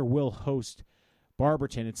 Revere will host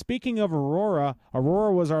Barberton. And speaking of Aurora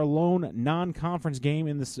was our lone non-conference game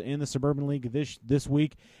in the Suburban League this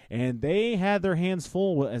week, and they had their hands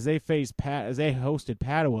full as they hosted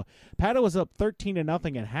Padua. Padua was up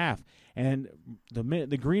 13-0 at half, and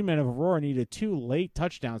the Green Men of Aurora needed 2 late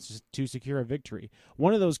touchdowns to secure a victory.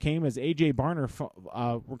 One of those came as A.J. Barner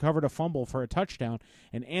recovered a fumble for a touchdown,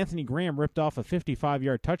 and Anthony Graham ripped off a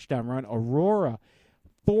 55-yard touchdown run. Aurora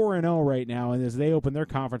 4-0 right now, and as they open their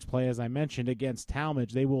conference play, as I mentioned, against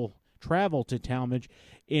Talmadge, they will travel to Talmadge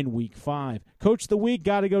in Week 5. Coach of the Week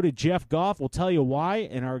got to go to Jeff Goff. We'll tell you why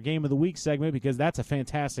in our Game of the Week segment, because that's a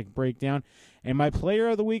fantastic breakdown. And my Player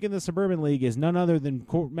of the Week in the Suburban League is none other than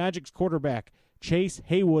Magic's quarterback, Chase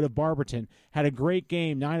Haywood of Barberton. Had a great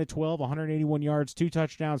game, 9-12, 181 yards, 2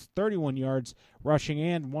 touchdowns, 31 yards rushing,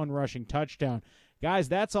 and 1 rushing touchdown. Guys,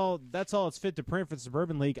 that's all it's fit to print for the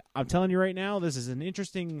Suburban League. I'm telling you right now, this is an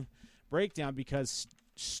interesting breakdown because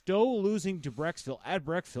Stowe losing to Brecksville at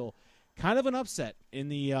Brecksville, kind of an upset in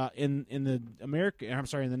the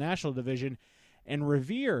National Division, and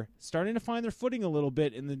Revere starting to find their footing a little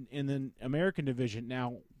bit in the American Division.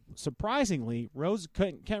 Now, surprisingly,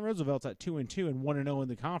 Kent Roosevelt's at 2-2 and 1-0 in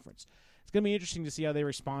the conference. it's going to be interesting to see how they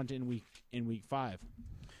respond in week 5.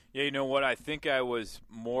 Yeah, you know what? I think I was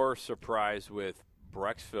more surprised with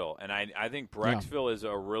Brecksville, and I think Brecksville is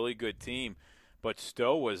a really good team, but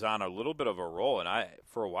Stowe was on a little bit of a roll, and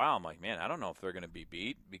for a while I'm like, man, I don't know if they're going to be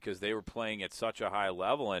beat because they were playing at such a high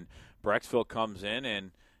level, and Brecksville comes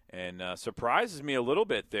in and surprises me a little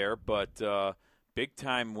bit there, but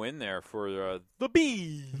big-time win there for the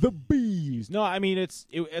Bees. The Bees. No, I mean,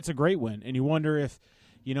 it's a great win, and you wonder if,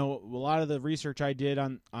 a lot of the research I did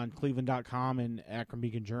on Cleveland.com and Akron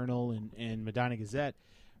Beacon Journal and Medina Gazette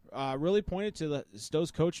really pointed to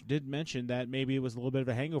Stowe's coach did mention that maybe it was a little bit of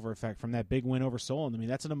a hangover effect from that big win over Solon. I mean,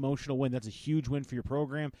 that's an emotional win. That's a huge win for your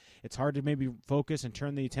program. It's hard to maybe focus and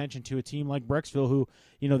turn the attention to a team like Brecksville who,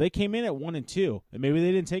 they came in at 1-2, and maybe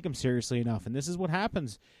they didn't take them seriously enough. And this is what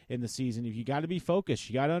happens in the season. If you got to be focused,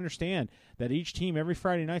 you got to understand that each team every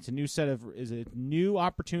Friday night's is a new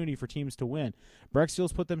opportunity for teams to win.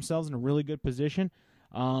 Brecksville's put themselves in a really good position.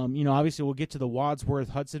 Obviously we'll get to the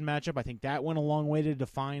Wadsworth-Hudson matchup. I think that went a long way to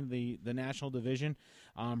define the national division.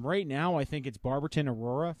 Right now, I think it's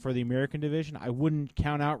Barberton-Aurora for the American division. I wouldn't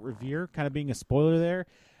count out Revere, kind of being a spoiler there.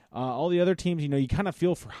 All the other teams, you kind of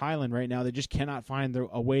feel for Highland right now. They just cannot find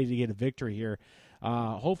a way to get a victory here.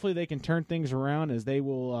 Hopefully they can turn things around as they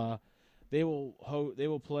will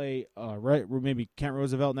play maybe Kent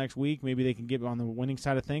Roosevelt next week. Maybe they can get on the winning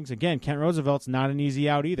side of things. Again, Kent Roosevelt's not an easy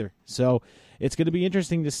out either. So it's going to be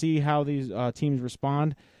interesting to see how these teams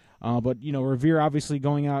respond. But Revere obviously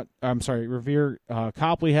going out. Revere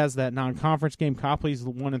Copley has that non-conference game. Copley's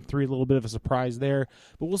 1-3, a little bit of a surprise there.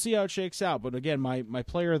 But we'll see how it shakes out. But again, my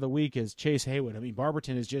player of the week is Chase Haywood. I mean,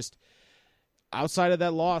 Barberton is just outside of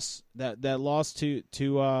that loss that loss to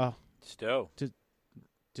Stowe. To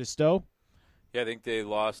Stowe. Yeah, I think they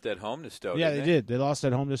lost at home to Stowe. Yeah, they did. They lost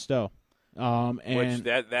at home to Stowe. Which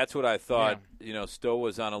that's what I thought. Yeah. Stowe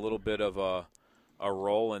was on a little bit of a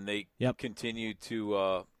roll, and they continued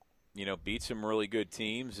to beat some really good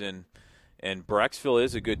teams. And Brecksville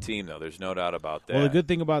is a good team, though. There's no doubt about that. Well, the good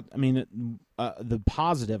thing about, the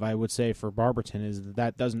positive I would say for Barberton is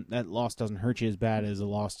that loss doesn't hurt you as bad as a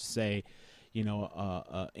loss to say,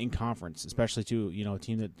 in conference, especially to a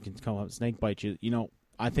team that can come up and snake bite you.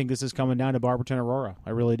 I think this is coming down to Barberton-Aurora.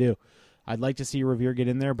 I really do. I'd like to see Revere get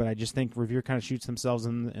in there, but I just think Revere kind of shoots themselves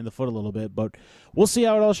in the foot a little bit. But we'll see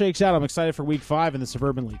how it all shakes out. I'm excited for Week 5 in the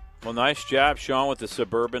Suburban League. Well, nice job, Sean, with the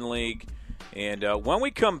Suburban League. And when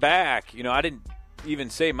we come back, I didn't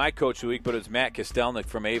even say my coach of the week, but it was Matt Kostelnik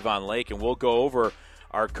from Avon Lake, and we'll go over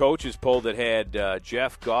our coaches poll that had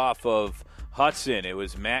Jeff Goff of Hudson. It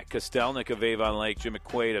was Matt Kostelnik of Avon Lake, Jim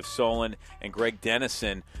McQuaid of Solon, and Greg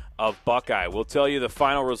Dennison of Buckeye. We'll tell you the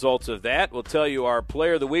final results of that. We'll tell you our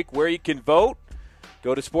player of the week, where you can vote.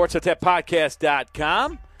 Go to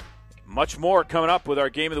sportsontap.podcast.com. Much more coming up with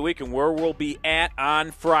our game of the week and where we'll be at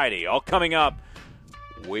on Friday. All coming up.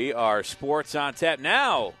 We are Sports on Tap.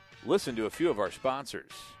 Now, listen to a few of our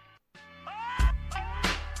sponsors.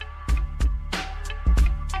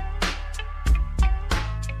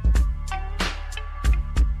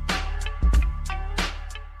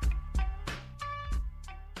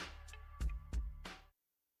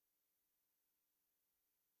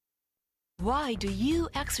 Why do you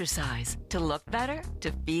exercise? To look better?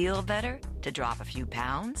 To feel better? To drop a few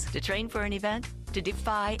pounds? To train for an event? To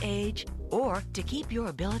defy age? Or to keep your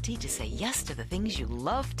ability to say yes to the things you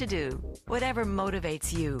love to do? Whatever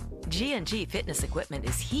motivates you, G&G Fitness Equipment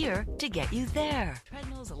is here to get you there.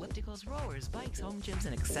 Treadmills, ellipticals, rowers, bikes, home gyms,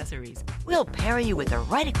 and accessories. We'll pair you with the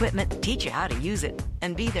right equipment, teach you how to use it,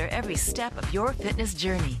 and be there every step of your fitness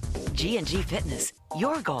journey. G&G Fitness.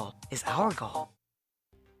 Your goal is our goal.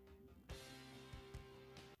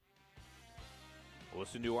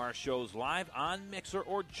 Listen to our shows live on Mixer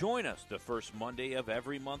or join us the first Monday of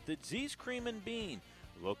every month at Z's Cream and Bean,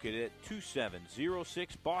 located at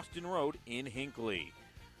 2706 Boston Road in Hinckley.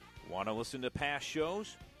 Want to listen to past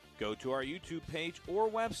shows? Go to our YouTube page or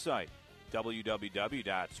website,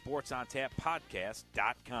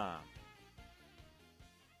 www.sportsontappodcast.com.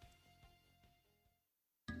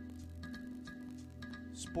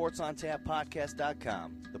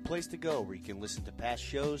 SportsOnTapPodcast.com, the place to go where you can listen to past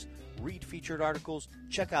shows, read featured articles,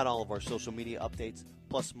 check out all of our social media updates,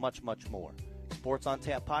 plus much, much more.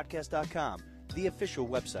 SportsOnTapPodcast.com, the official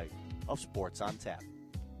website of Sports on Tap.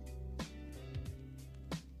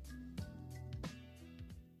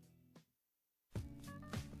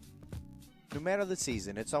 No matter the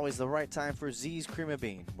season, it's always the right time for Z's Cream of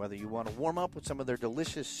Bean. Whether you want to warm up with some of their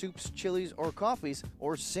delicious soups, chilies, or coffees,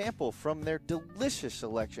 or sample from their delicious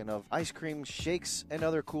selection of ice cream, shakes, and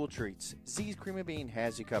other cool treats, Z's Cream of Bean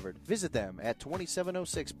has you covered. Visit them at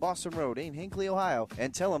 2706 Boston Road in Hinckley, Ohio,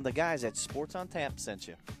 and tell them the guys at Sports on Tap sent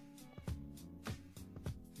you.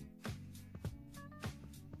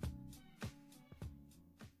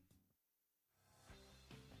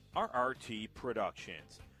 RRT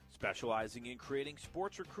Productions, specializing in creating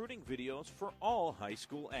sports recruiting videos for all high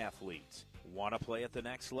school athletes. Want to play at the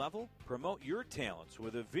next level? Promote your talents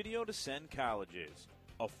with a video to send colleges.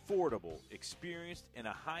 Affordable, experienced, and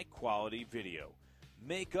a high-quality video.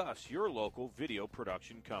 Make us your local video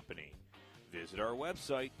production company. Visit our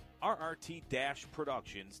website,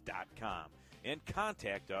 rrt-productions.com, and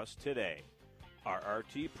contact us today.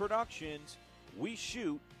 RRT Productions, we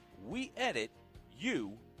shoot, we edit,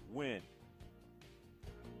 you win.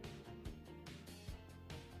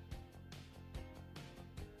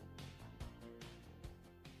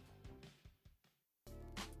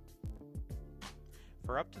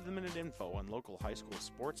 For up-to-the-minute info on local high school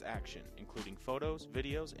sports action, including photos,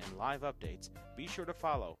 videos, and live updates, be sure to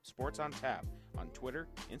follow Sports on Tap on Twitter,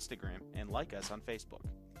 Instagram, and like us on Facebook.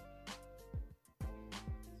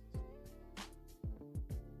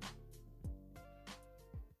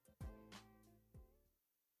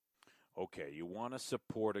 Okay, you want to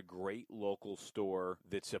support a great local store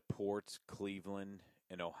that supports Cleveland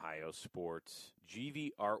and Ohio sports.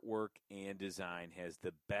 GV Artwork and Design has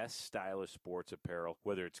the best stylish sports apparel,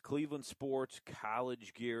 whether it's Cleveland sports,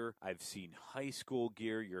 college gear, I've seen high school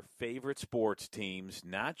gear, your favorite sports teams,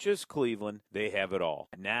 not just Cleveland, they have it all.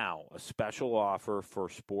 Now, a special offer for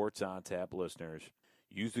Sports on Tap listeners.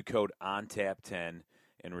 Use the code ONTAP10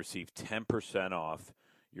 and receive 10% off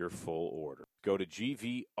your full order. Go to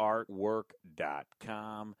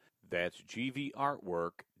gvartwork.com. That's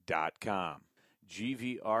gvartwork.com.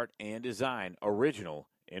 GV Art and Design, original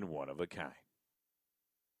and one of a kind.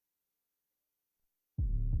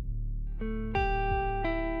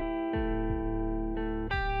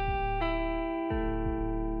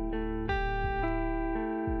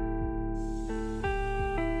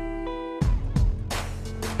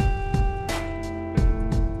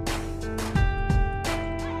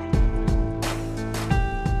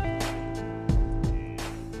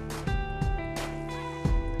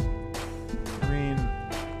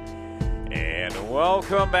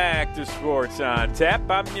 Welcome back to Sports on Tap.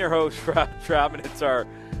 I'm your host, Rob Traub, and it's our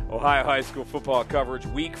Ohio High School football coverage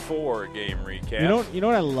Week 4 game recap. You know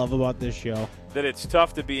what I love about this show? That it's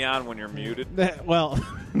tough to be on when you're muted. But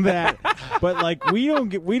like we don't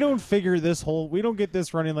get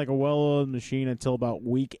this running like a well-oiled machine until about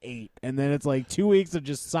week 8, and then it's like 2 weeks of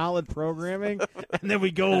just solid programming, and then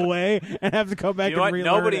we go away and have to come back and relearn.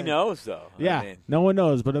 Nobody knows though. Yeah, no one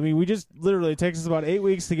knows. But I mean, we just literally it takes us about 8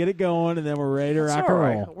 weeks to get it going, and then we're ready to rock and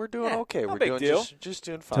roll. We're doing okay. No we're big doing deal. Just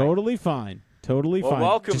doing fine. Totally fine. Totally fine.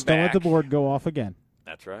 Welcome just back. don't let the board go off again.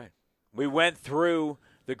 That's right. We went through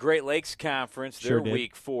the Great Lakes Conference, their Sure did.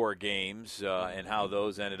 Week 4 games, and how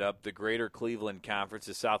those ended up. The Greater Cleveland Conference,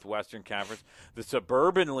 the Southwestern Conference, the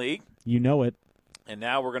Suburban League. You know it. And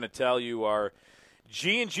now we're going to tell you our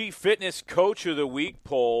G&G Fitness Coach of the Week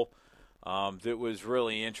poll that was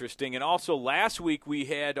really interesting. And also last week we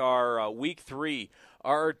had our Week 3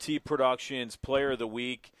 RRT Productions Player of the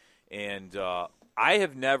Week. And I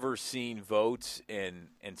have never seen votes and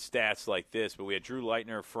stats like this, but we had Drew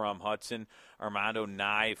Leitner from Hudson, Armando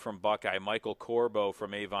Nye from Buckeye, Michael Corbo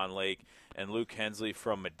from Avon Lake, and Luke Hensley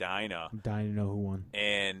from Medina. I'm dying to know who won.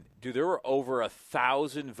 And, dude, there were over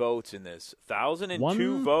 1,000 votes in this.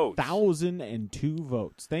 1,002 votes. 1,002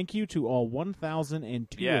 votes. Thank you to all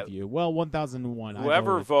 1,002 of you. Well, 1,001.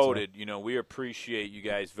 Whoever voted, so. We appreciate you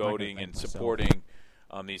guys voting and supporting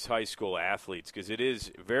these high school athletes, because it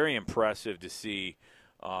is very impressive to see.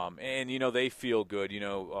 And, they feel good.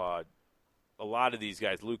 A lot of these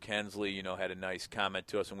guys, Luke Hensley, had a nice comment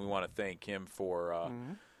to us, and we want to thank him for,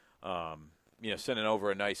 sending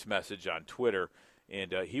over a nice message on Twitter.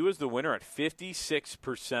 And he was the winner at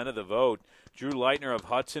 56% of the vote. Drew Leitner of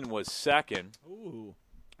Hudson was second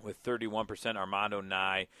with 31%. Armando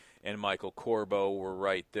Nye and Michael Corbo were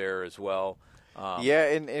right there as well.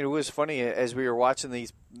 And it was funny as we were watching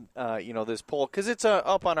these, this poll, because it's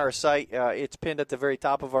up on our site. It's pinned at the very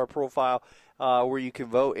top of our profile where you can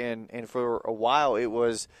vote. And for a while it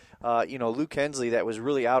was, Luke Hensley that was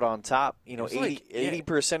really out on top,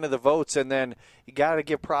 80% of the votes. And then you got to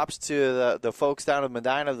give props to the folks down in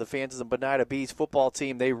Medina, the fans of the Medina Bees football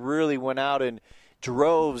team. They really went out in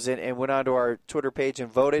droves and went onto our Twitter page and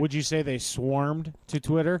voted. Would you say they swarmed to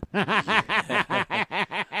Twitter?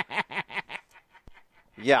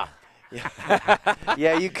 Yeah.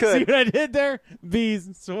 Yeah, you could. See what I did there? Bees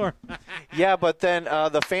swarm. Yeah, but then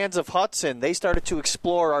the fans of Hudson, they started to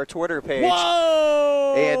explore our Twitter page.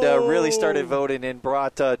 Whoa! And really started voting and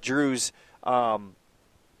brought Drew up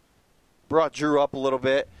a little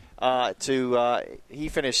bit. He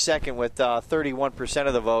finished second with 31%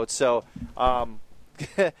 of the votes. So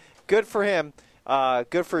good for him.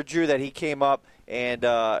 Good for Drew that he came up and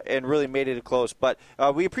really made it close. But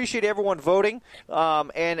we appreciate everyone voting.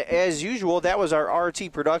 And as usual, that was our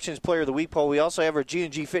RT Productions Player of the Week poll. We also have our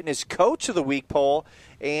G&G Fitness Coach of the Week poll.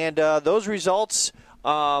 And those results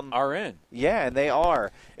are in. Yeah, and they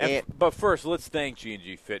are. But first, let's thank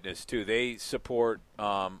G&G Fitness, too. They support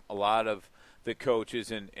a lot of the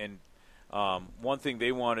coaches. And one thing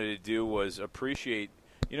they wanted to do was appreciate,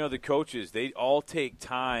 the coaches. They all take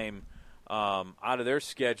time out of their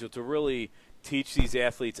schedule to really teach these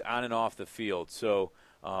athletes on and off the field. So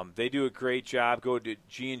they do a great job. Go to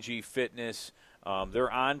G&G Fitness.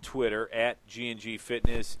 They're on Twitter at G&G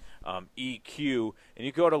Fitness EQ. And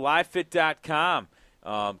you go to livefit.com.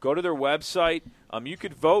 Go to their website. You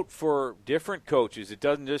could vote for different coaches. It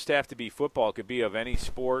doesn't just have to be football. It could be of any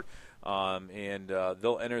sport. And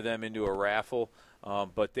they'll enter them into a raffle.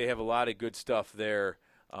 But they have a lot of good stuff there.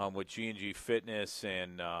 With G&G Fitness,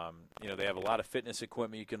 and they have a lot of fitness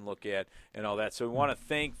equipment you can look at and all that. So we want to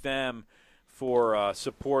thank them for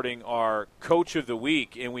supporting our Coach of the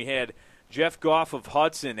Week. And we had Jeff Goff of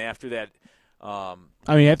Hudson after that. I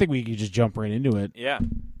think we could just jump right into it. Yeah.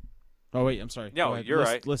 Oh, wait, I'm sorry. No, you're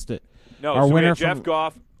right. List it. No, our so winner we had Jeff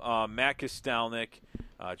Goff, Matt Kostelnik,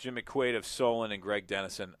 Jim McQuaid of Solon, and Greg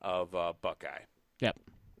Dennison of Buckeye. Yep.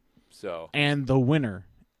 So. And the winner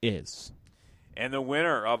is... And the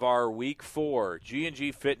winner of our Week 4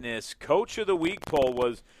 G&G Fitness Coach of the Week poll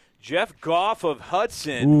was Jeff Goff of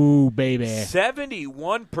Hudson. Ooh, baby.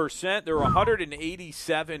 71%. There were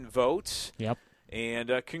 187 votes. Yep.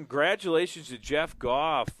 And congratulations to Jeff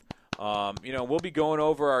Goff. We'll be going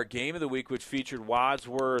over our Game of the Week, which featured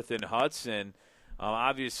Wadsworth and Hudson.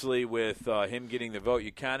 Obviously, with him getting the vote,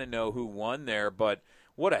 you kind of know who won there. But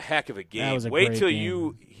what a heck of a game. That was a Wait great till game.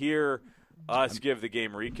 you hear us give the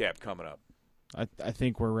game recap coming up. I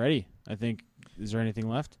think we're ready. Is there anything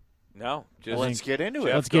left? No, just let's get into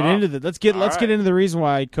it. Let's get into the reason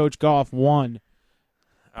why Coach Goff won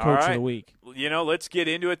Coach of the Week. Let's get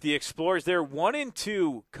into it. The Explorers, they're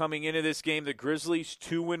 1-2 coming into this game. The Grizzlies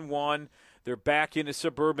 2-1. They're back into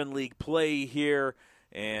Suburban League play here,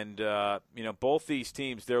 and both these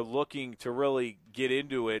teams, they're looking to really get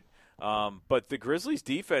into it. But the Grizzlies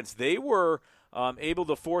defense, they were able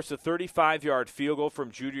to force a 35-yard field goal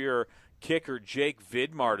from junior kicker Jake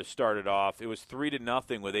Vidmar to start it off. It was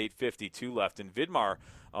 3-0 with 8:52 left. And Vidmar,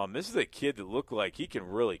 this is a kid that looked like he can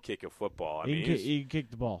really kick a football. He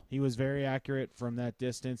kicked the ball. He was very accurate from that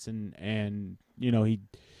distance, and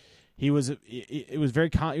he was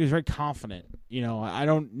very confident. I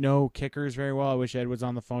don't know kickers very well. I wish Ed was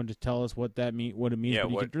on the phone to tell us what it means. Yeah,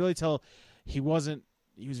 but you could really tell he was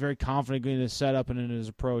very confident in his setup and in his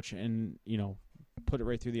approach, and put it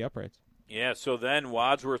right through the uprights. Yeah, so then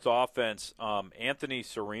Wadsworth offense, Anthony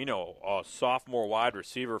Serino, a sophomore wide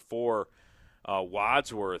receiver for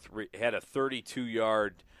Wadsworth, had a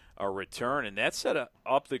 32-yard return, and that set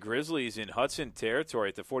up the Grizzlies in Hudson territory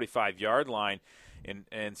at the 45-yard line.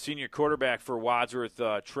 And senior quarterback for Wadsworth,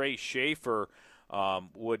 Trey Schaefer,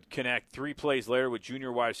 would connect 3 plays later with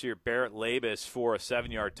junior wide receiver Barrett Labus for a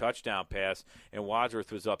 7-yard touchdown pass, and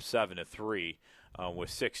Wadsworth was up 7-3 with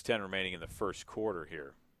 6:10 remaining in the first quarter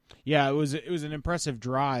here. Yeah, it was an impressive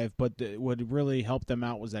drive, but what really helped them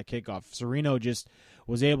out was that kickoff. Serino just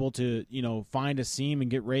was able to find a seam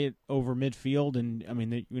and get right over midfield. And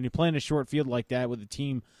when you play in a short field like that with a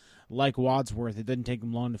team like Wadsworth, it didn't take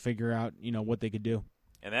them long to figure out what they could do.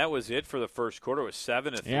 And that was it for the first quarter. It was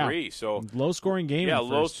 7-3. Yeah. So low-scoring game. Yeah,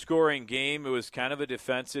 low-scoring game. It was kind of a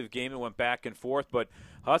defensive game. It went back and forth. But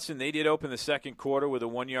Hudson, they did open the second quarter with a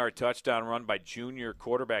 1-yard touchdown run by junior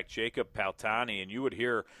quarterback Jacob Paltani. And you would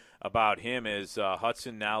hear about him as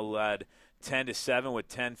Hudson now led 10-7 with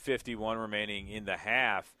 10:51 remaining in the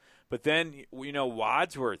half. But then,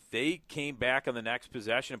 Wadsworth, they came back on the next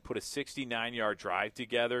possession and put a 69-yard drive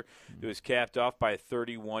together. It was capped off by a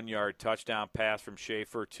 31-yard touchdown pass from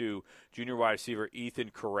Schaefer to junior wide receiver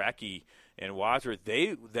Ethan Korecki. And Wadsworth,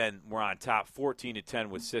 they then were on top 14-10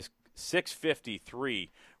 with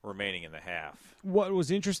 6:53 remaining in the half. What was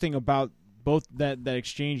interesting about both that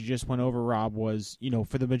exchange you just went over, Rob, was,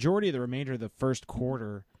 for the majority of the remainder of the first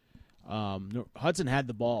quarter, Hudson had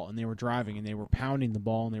the ball, and they were driving, and they were pounding the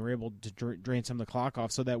ball, and they were able to drain some of the clock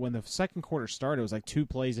off, so that when the second quarter started, it was like 2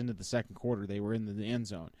 plays into the second quarter, they were in the end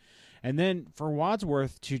zone. And then for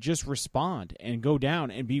Wadsworth to just respond and go down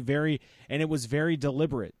and be and it was very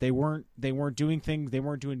deliberate. They weren't doing things. They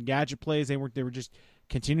weren't doing gadget plays. They were just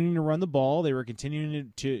continuing to run the ball. They were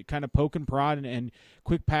continuing to kind of poke and prod and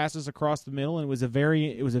quick passes across the middle. And it was a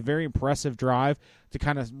very impressive drive to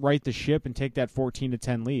kind of right the ship and take that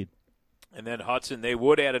 14-10 lead. And then Hudson, they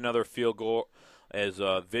would add another field goal as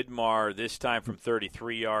Vidmar, this time from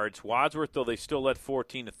 33 yards. Wadsworth, though, they still led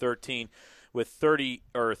 14-13 with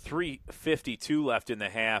 3:52 left in the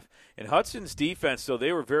half. And Hudson's defense, though,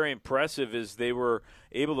 they were very impressive as they were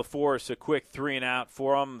able to force a quick 3-and-out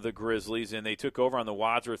from the Grizzlies, and they took over on the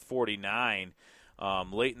Wadsworth 49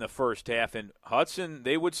 late in the first half. And Hudson,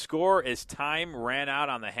 they would score as time ran out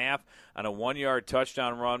on the half on a 1-yard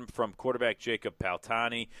touchdown run from quarterback Jacob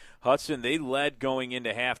Paltani. Hudson, they led going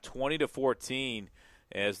into half 20-14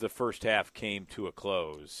 as the first half came to a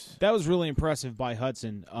close. That was really impressive by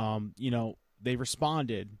Hudson. They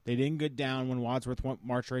responded. They didn't get down when Wadsworth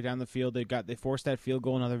marched right down the field. They forced that field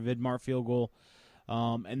goal, another Vidmar field goal.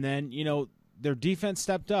 And then, their defense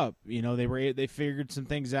stepped up. They figured some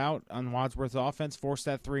things out on Wadsworth's offense, forced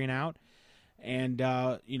that 3-and-out, and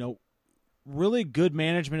really good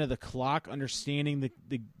management of the clock, understanding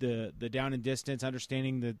the down and distance,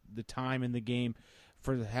 understanding the time in the game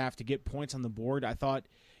for the half to get points on the board. I thought,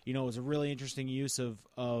 it was a really interesting use of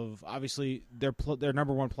obviously their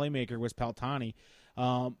number one playmaker was Paltani.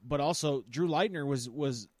 But also Drew Leitner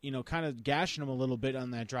was kind of gashing him a little bit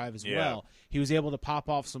on that drive as well. He was able to pop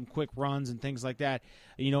off some quick runs and things like that.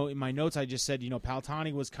 In my notes I just said,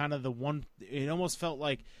 Paltani was kind of the one. It almost felt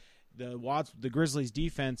like the Grizzlies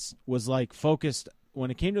defense was like focused when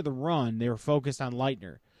it came to the run. They were focused on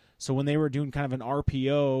Leitner. So when they were doing kind of an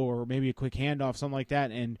RPO or maybe a quick handoff, something like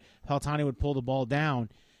that, and Paltani would pull the ball down,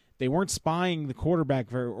 they weren't spying the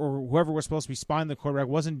quarterback, or whoever was supposed to be spying the quarterback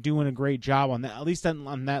wasn't doing a great job on that, at least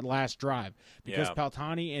on that last drive, because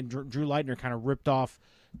Paltani and Drew Leitner kind of ripped off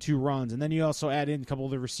 2 runs. And then you also add in a couple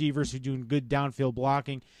of the receivers who doing good downfield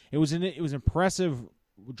blocking. It was an impressive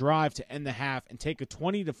drive to end the half and take a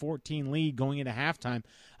 20-14 lead going into halftime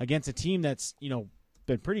against a team that's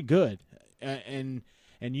been pretty good. And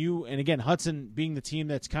again, Hudson being the team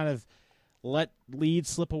that's kind of let leads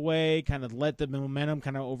slip away, kind of let the momentum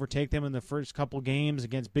kind of overtake them in the first couple games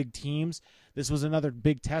against big teams. This was another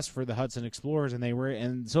big test for the Hudson Explorers,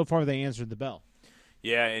 and so far they answered the bell.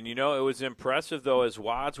 Yeah, and it was impressive, though, as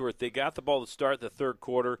Wadsworth, they got the ball to start the third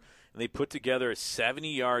quarter, and they put together a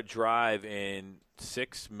 70-yard drive in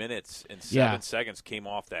 6 minutes and 7 seconds came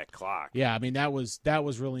off that clock. Yeah, I mean, that was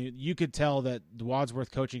really – you could tell that the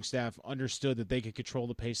Wadsworth coaching staff understood that they could control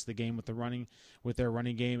the pace of the game with their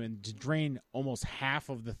running game, and to drain almost half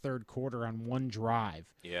of the third quarter on one drive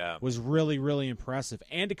was really, really impressive,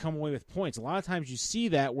 and to come away with points. A lot of times you see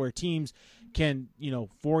that where teams can,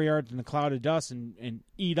 4 yards in a cloud of dust and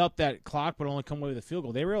eat up that clock but only come away with a field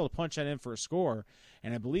goal. They were able to punch that in for a score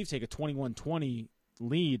and I believe take a 21-20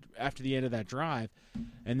 lead after the end of that drive,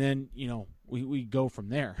 and then we go from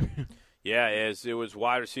there. Yeah, as it was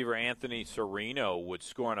wide receiver Anthony Serino would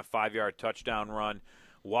score on a 5-yard touchdown run.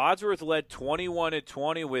 Wadsworth led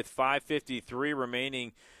 21-20 with 5:53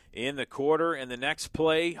 remaining in the quarter, and the next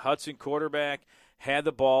play, Hudson quarterback had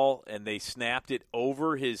the ball and they snapped it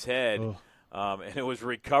over his head. And it was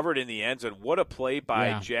recovered in the end zone. What a play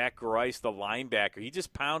by Jack Grice, the linebacker. He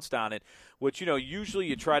just pounced on it, which, usually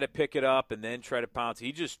you try to pick it up and then try to pounce.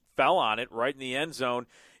 He just fell on it right in the end zone.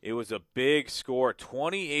 It was a big score,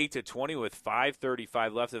 28-20 with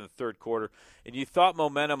 5:35 left in the third quarter. And you thought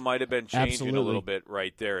momentum might have been changing a little bit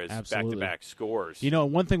right there as back-to-back scores.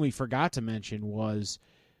 One thing we forgot to mention was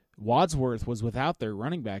Wadsworth was without their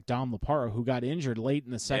running back, Dom Laparo, who got injured late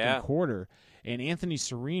in the second quarter. And Anthony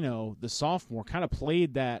Serino, the sophomore, kind of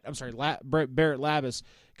played that. I'm sorry, Barrett Labus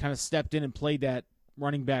kind of stepped in and played that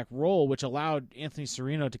running back role, which allowed Anthony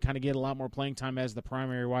Serino to kind of get a lot more playing time as the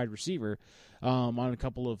primary wide receiver on a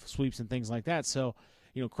couple of sweeps and things like that. So,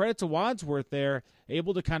 credit to Wadsworth there,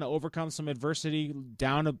 able to kind of overcome some adversity,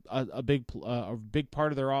 down a big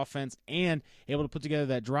part of their offense, and able to put together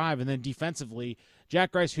that drive. And then defensively,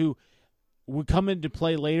 Jack Grice, who would come into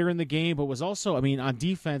play later in the game, but was also, on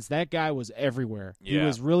defense, that guy was everywhere. Yeah. He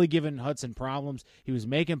was really giving Hudson problems. He was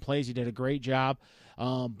making plays. He did a great job.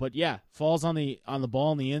 But falls on the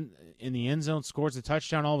ball in the end zone, scores a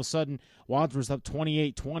touchdown. All of a sudden, Wadsworth's up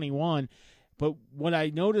 28-21. But what I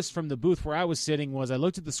noticed from the booth where I was sitting was I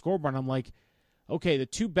looked at the scoreboard and I'm like, okay, the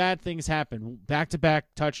two bad things happened,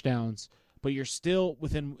 back-to-back touchdowns, but you're still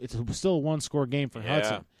it's still a one-score game for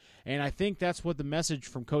Hudson. And I think that's what the message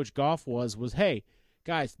from Coach Goff was, hey,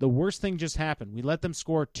 guys, the worst thing just happened. We let them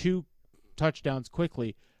score 2 touchdowns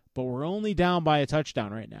quickly, but we're only down by a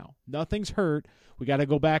touchdown right now. Nothing's hurt. We got to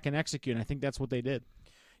go back and execute, and I think that's what they did.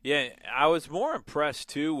 Yeah, I was more impressed,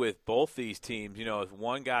 too, with both these teams. You know, if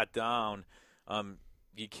one got down,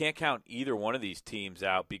 you can't count either one of these teams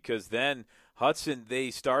out because then Hudson,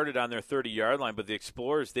 they started on their 30-yard line, but the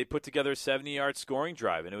Explorers, they put together a 70-yard scoring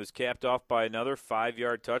drive, and it was capped off by another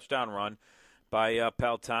 5-yard touchdown run by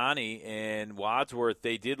Paltani. And Wadsworth,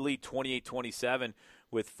 they did lead 28-27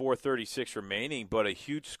 with 4:36 remaining, but a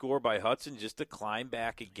huge score by Hudson just to climb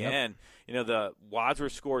back again. Yep. You know, the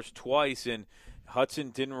Wadsworth scores twice, and Hudson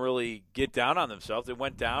didn't really get down on themselves. They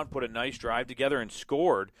went down, put a nice drive together, and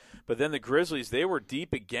scored. But then the Grizzlies, they were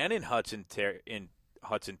deep again in Hudson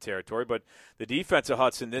territory. But the defense of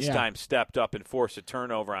Hudson this time stepped up and forced a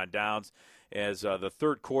turnover on downs as the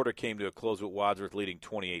third quarter came to a close with Wadsworth leading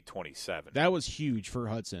 28-27. That was huge for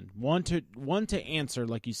Hudson. One to answer,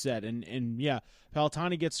 like you said, and yeah,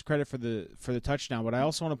 Paltani gets credit for the touchdown. But I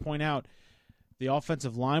also want to point out the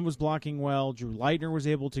offensive line was blocking well. Drew Leitner was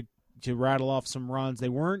able to rattle off some runs. They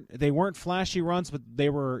weren't flashy runs, but they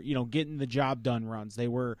were, you know, getting the job done runs. They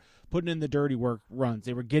were putting in the dirty work runs.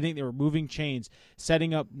 They were moving chains,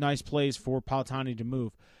 setting up nice plays for Paltani to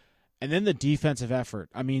move. And then the defensive effort.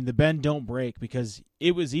 I mean, the bend don't break, because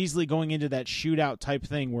it was easily going into that shootout type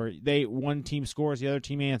thing where one team scores, the other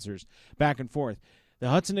team answers, back and forth. The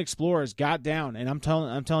Hudson Explorers got down, and I'm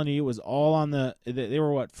telling you, it was all on they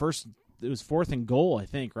were first. It was 4th and goal, I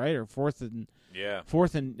think, right? Or 4th and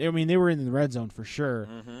I mean, they were in the red zone for sure,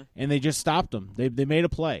 and they just stopped them. They made a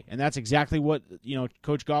play, and that's exactly what, you know,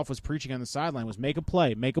 Coach Goff was preaching on the sideline, was make a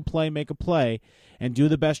play, and do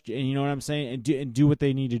the best. And you know what I'm saying, and do what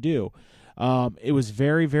they need to do. It was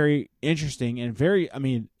very, very interesting, and very. I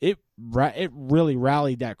mean, it really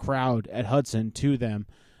rallied that crowd at Hudson to them.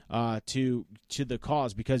 To the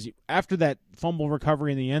cause, because after that fumble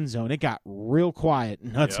recovery in the end zone, it got real quiet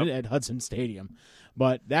in Hudson at Hudson Stadium.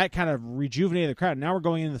 But that kind of rejuvenated the crowd. Now we're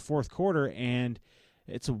going into the fourth quarter, and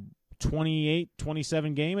it's a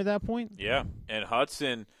 28-27 game at that point. Yeah, and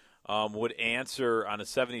Hudson would answer on a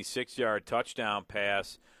 76-yard touchdown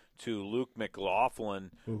pass to Luke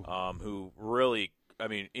McLaughlin, who really, I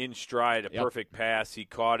mean, in stride, a perfect pass. He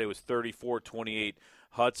caught it. It was 34-28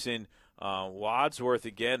 Hudson. Wadsworth,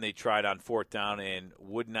 again, they tried on 4th down and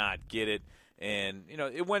would not get it. And, you know,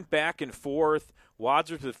 it went back and forth.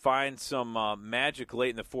 Wadsworth would find some magic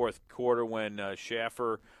late in the fourth quarter when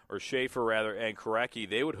Schaefer and Korecki,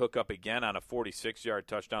 they would hook up again on a 46-yard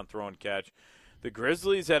touchdown throw and catch. The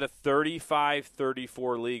Grizzlies had a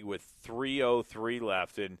 35-34 lead with 3:03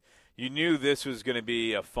 left, and you knew this was going to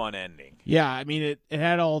be a fun ending. Yeah, I mean, it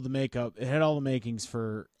had all the makeup. It had all the makings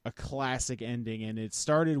for a classic ending, and it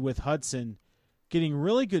started with Hudson getting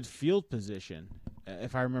really good field position.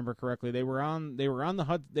 If I remember correctly, they were on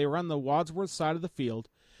the Wadsworth side of the field,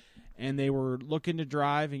 and they were looking to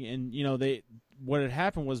drive. And you know, what had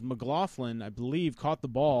happened was McLaughlin, I believe, caught the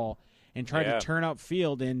ball and tried to turn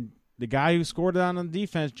upfield, and the guy who scored it on the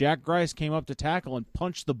defense, Jack Grice, came up to tackle and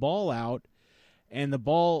punched the ball out, and the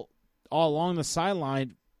ball all along the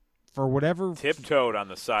sideline, for whatever, tiptoed on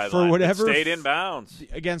the sideline, for whatever, stayed in bounds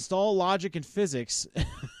against all logic and physics.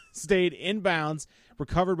 Stayed inbounds,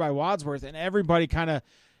 recovered by Wadsworth, and everybody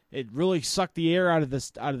it really sucked the air out of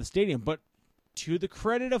the stadium. But to the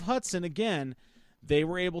credit of Hudson, again, they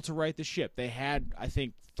were able to right the ship. They had, I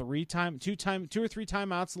think, 2 or 3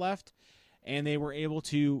 timeouts left, and they were able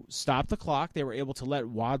to stop the clock. They were able to let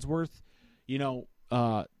Wadsworth, they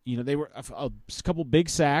were a couple big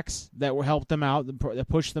sacks that helped them out, that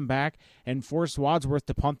pushed them back, and forced Wadsworth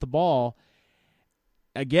to punt the ball.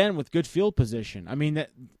 Again, with good field position. I mean,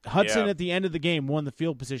 Hudson at the end of the game won the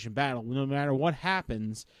field position battle. No matter what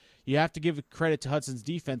happens, you have to give credit to Hudson's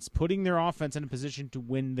defense, putting their offense in a position to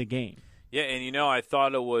win the game. Yeah, and I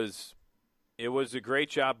thought it was a great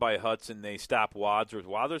job by Hudson. They stopped Wadsworth.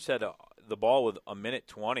 Wadsworth had the ball with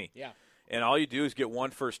 1:20. Yeah. And all you do is get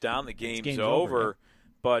one first down, the game's over. Yeah.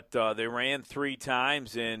 But they ran 3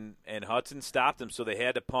 times, and Hudson stopped them, so they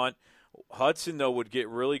had to punt. Hudson, though, would get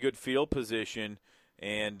really good field position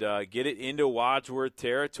and get it into Wadsworth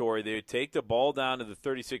territory. They would take the ball down to the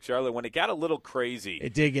 36-yard line. When it got a little crazy.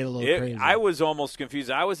 It did get a little crazy. I was almost confused.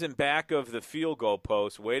 I was in back of the field goal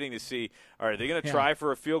post waiting to see, all right, are they going to try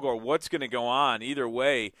for a field goal? What's going to go on? Either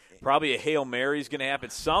way, probably a Hail Mary is going to happen,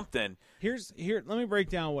 something. Let me break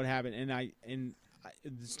down what happened. And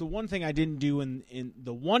it's the one thing I didn't do in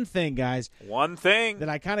the one thing, guys. One thing. That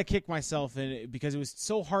I kind of kicked myself in because it was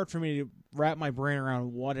so hard for me to wrap my brain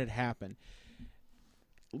around what had happened.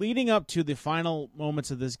 Leading up to the final moments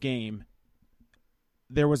of this game,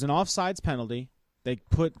 there was an offsides penalty. They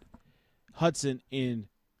put Hudson in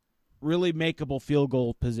really makeable field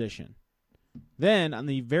goal position. Then, on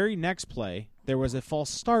the very next play, there was a false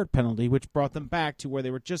start penalty, which brought them back to where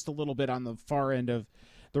they were just a little bit on the far end of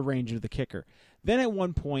the range of the kicker. Then at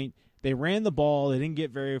one point, they ran the ball. They didn't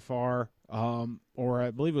get very far, or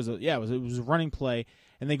I believe it was a running play,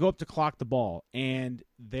 and they go up to clock the ball. And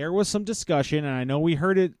there was some discussion, and I know we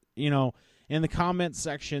heard it, in the comment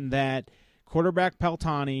section that quarterback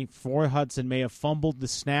Peltani for Hudson may have fumbled the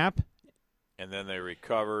snap. And then they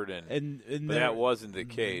recovered, and but that wasn't the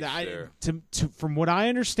case there. From what I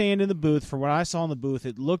understand in the booth, from what I saw in the booth,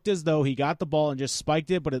 it looked as though he got the ball and just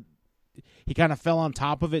spiked it, but he kind of fell on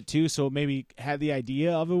top of it too, so maybe had the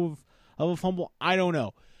idea of a fumble. I don't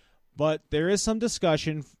know. But there is some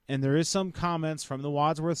discussion, and there is some comments from the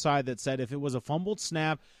Wadsworth side that said if it was a fumbled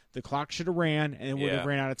snap, the clock should have ran, and it would have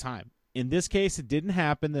ran out of time. In this case, it didn't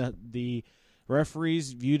happen. The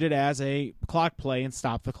referees viewed it as a clock play and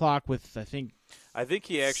stopped the clock with, I think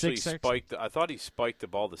he actually spiked. I thought he spiked the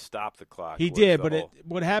ball to stop the clock. He did, but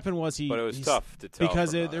what happened was But it was tough to tell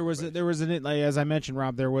because there was like, as I mentioned,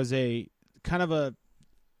 Rob, there was a kind of an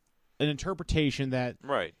interpretation that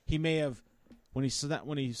he may have when he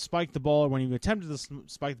spiked the ball, or when he attempted to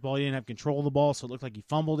spike the ball, he didn't have control of the ball, so it looked like he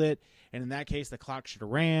fumbled it, and in that case, the clock should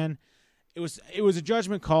have ran. It was a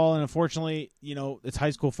judgment call, and unfortunately, it's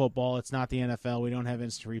high school football. It's not the NFL. We don't have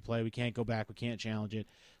instant replay. We can't go back. We can't challenge it.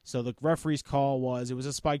 So the referee's call was it was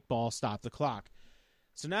a spiked ball. Stop the clock.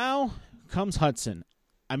 So now comes Hudson.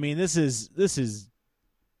 I mean, this is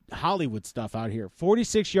Hollywood stuff out here.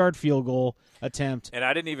 46-yard field goal attempt. And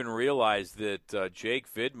I didn't even realize that Jake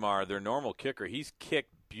Vidmar, their normal kicker, he's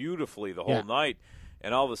kicked beautifully the whole night.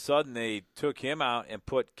 And all of a sudden, they took him out and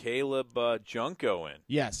put Caleb Junko in.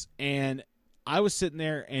 Yes, and I was sitting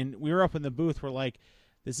there, and we were up in the booth. We're like,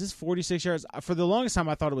 this is 46 yards. For the longest time,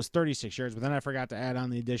 I thought it was 36 yards, but then I forgot to add on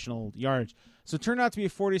the additional yardage. So it turned out to be a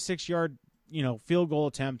 46-yard, field goal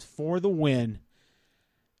attempt for the win.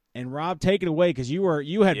 And Rob, take it away because you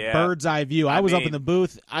had bird's eye view. I was up in the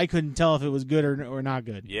booth. I couldn't tell if it was good or not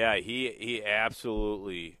good. Yeah, he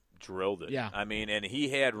absolutely drilled it. Yeah. I mean, and he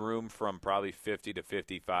had room from probably 50 to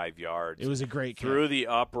 55 yards. It was a great through kick. The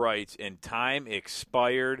uprights, and time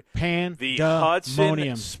expired. The Hudson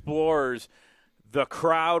Explorers, the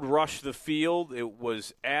crowd rushed the field. It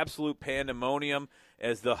was absolute pandemonium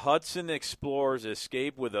as the Hudson Explorers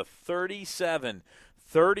escaped with a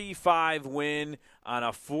 37-35 win on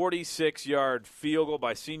a 46-yard field goal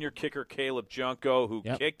by senior kicker Caleb Junko, who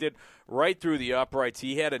kicked it right through the uprights.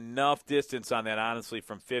 He had enough distance on that, honestly,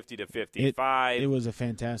 from 50 to 55. It was a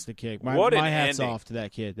fantastic kick. My hat's off to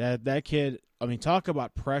that kid. That kid, I mean, talk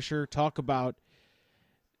about pressure. I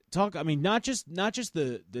mean, not just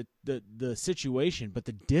the situation, but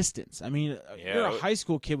the distance. I mean, you're a high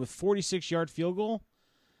school kid with 46-yard field goal.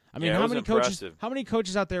 I mean, how many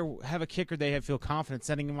coaches out there have a kicker they feel confident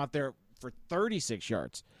sending him out there for 36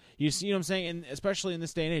 yards? You see what I'm saying? And especially in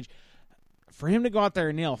this day and age, for him to go out there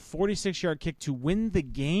and nail a 46-yard kick to win the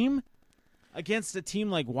game against a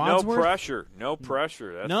team like Wadsworth, no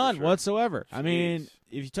pressure, that's none for sure. whatsoever. Jeez. I mean,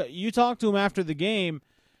 if you talk to him after the game,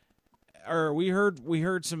 or we heard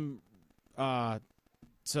some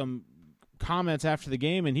comments after the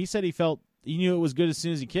game, and he said he knew it was good as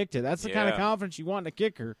soon as he kicked it. That's the kind of confidence you want in a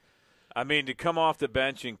kicker. I mean, to come off the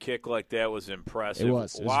bench and kick like that was impressive. It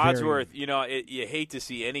was Wadsworth, you hate to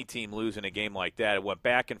see any team lose in a game like that. It went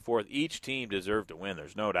back and forth. Each team deserved to win,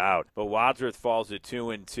 there's no doubt. But Wadsworth falls at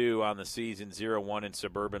 2-2 on the season, 0-1 in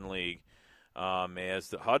Suburban League. As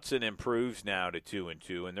the Hudson improves now to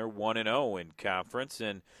 2-2, and they're 1-0 in conference,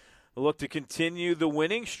 and look to continue the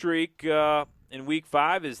winning streak in Week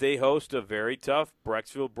 5 as they host a very tough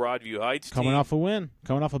Brecksville Broadview Heights team. Coming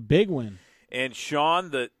off a big win. And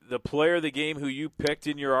Sean, the player of the game who you picked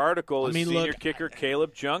in your article is senior kicker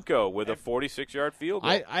Caleb Junko with a 46-yard field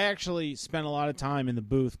goal. I actually spent a lot of time in the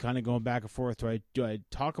booth kind of going back and forth. Do I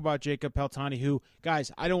talk about Jacob Peltani, who,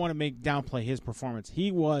 guys, I don't want to downplay his performance.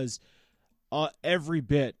 He was every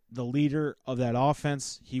bit the leader of that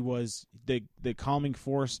offense. He was the calming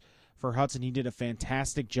force for Hudson. He did a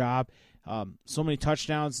fantastic job. So many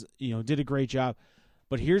touchdowns, did a great job.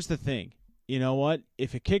 But here's the thing. You know what?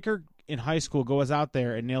 If a kicker in high school goes out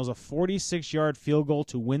there and nails a 46-yard field goal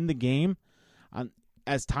to win the game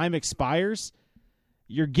as time expires,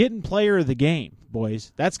 you're getting player of the game,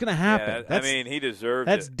 boys. That's going to happen. He deserved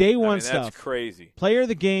it. That's day day one stuff. That's crazy. Player of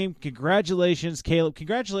the game. Congratulations, Caleb.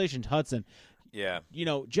 Congratulations, Hudson. Yeah.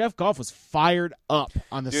 Jeff Goff was fired up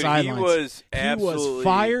on the sidelines. He was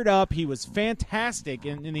fired up. He was fantastic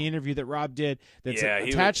in the interview that Rob did that's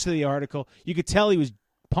attached to the article. You could tell he was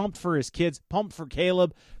pumped for his kids, pumped for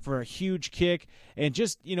Caleb for a huge kick, and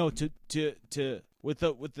just to with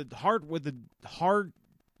the hard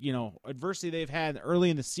adversity they've had early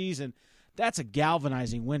in the season, that's a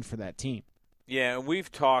galvanizing win for that team. Yeah, and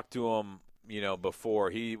we've talked to him, before.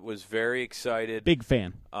 He was very excited. Big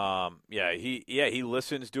fan. He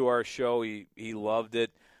listens to our show. He loved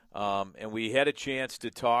it. And we had a chance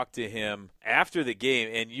to talk to him after the game,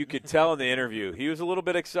 and you could tell in the interview he was a little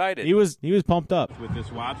bit excited. He was pumped up with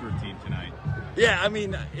this Wadsworth team tonight. Yeah, I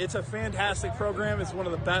mean, it's a fantastic program. It's one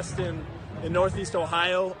of the best in Northeast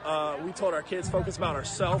Ohio. We told our kids, focus about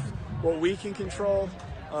ourselves, what we can control.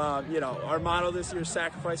 Our motto this year is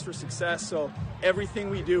sacrifice for success. So everything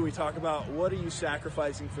we do, we talk about what are you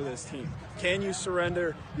sacrificing for this team? Can you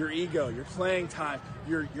surrender your ego, your playing time,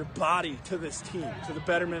 your body to this team, to the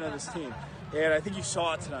betterment of this team? And I think you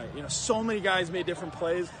saw it tonight. So many guys made different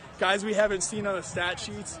plays, guys we haven't seen on the stat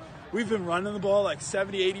sheets. We've been running the ball like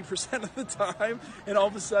 70, 80% of the time, and all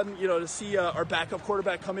of a sudden, to see our backup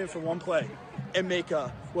quarterback come in for one play and make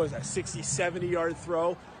a 60, 70-yard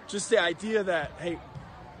throw. Just the idea that, hey,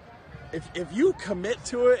 if you commit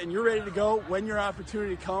to it and you're ready to go when your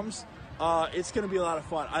opportunity comes, it's going to be a lot of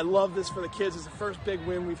fun. I love this for the kids. It's the first big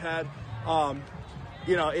win we've had,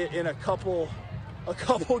 in a couple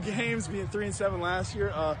games, being 3-7 last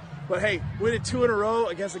year. But hey, winning 2 in a row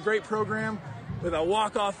against a great program with a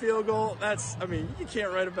walk-off field goal, you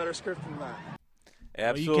can't write a better script than that.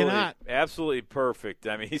 Absolutely, you cannot. Absolutely perfect.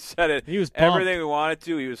 I mean, he said it. He was pumped. Everything we wanted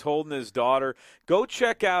to. He was holding his daughter. Go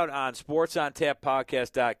check out on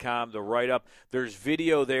SportsOnTapPodcast.com the write-up. There's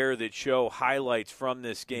video there that show highlights from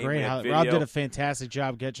this game. Great. Rob did a fantastic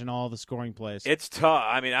job catching all the scoring plays. It's tough.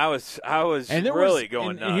 I mean, I was really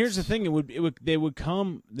going nuts. And here's the thing: they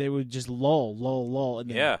would just lull, and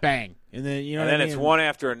then bang, and then it's one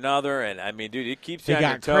after another, and I mean, dude, it keeps you on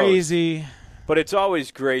your toes. They got crazy. But it's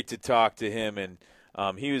always great to talk to him, and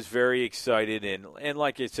he was very excited, and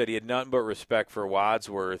like I said, he had nothing but respect for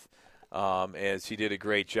Wadsworth, as he did a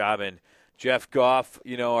great job. And Jeff Goff,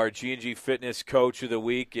 our G&G Fitness Coach of the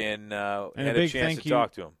Week, and had a chance to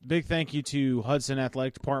talk to him. Big thank you to Hudson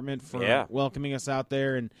Athletic Department for welcoming us out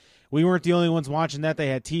there. And we weren't the only ones watching that. They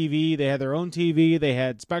had TV. They had their own TV. They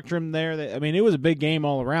had Spectrum there. It was a big game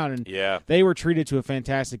all around, and they were treated to a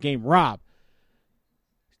fantastic game. Rob,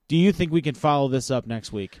 do you think we can follow this up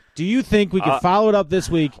next week? Do you think we can follow it up this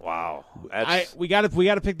week? Wow, we got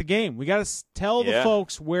to pick the game. We got to tell the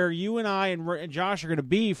folks where you and I and Josh are going to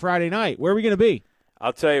be Friday night. Where are we going to be?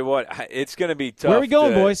 I'll tell you what, it's going to be tough. Where are we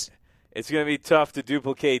going, boys? It's going to be tough to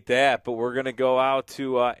duplicate that, but we're going to go out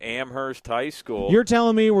to Amherst High School. You're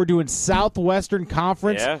telling me we're doing Southwestern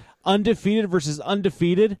Conference, undefeated versus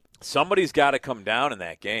undefeated? Somebody's got to come down in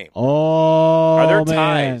that game. Oh, Are there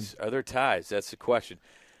man. ties? Are there ties? That's the question.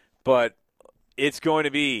 But it's going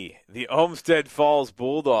to be the Olmsted Falls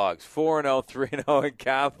Bulldogs, 4-0, 3-0 in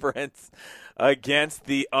conference, against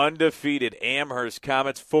the undefeated Amherst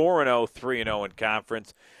Comets, 4-0, 3-0 in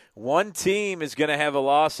conference. One team is going to have a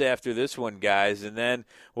loss after this one, guys, and then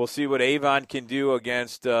we'll see what Avon can do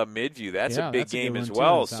against Midview. That's a big game as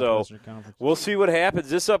well. So we'll see what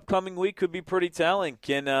happens. This upcoming week could be pretty telling.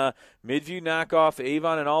 Can Midview knock off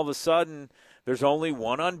Avon, and all of a sudden there's only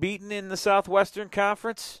one unbeaten in the Southwestern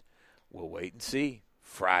Conference? We'll wait and see.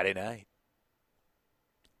 Friday night.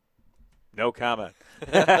 No comment.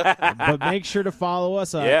 But make sure to follow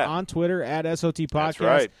us on Twitter at SOT Podcast. That's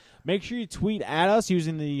right. Make sure you tweet at us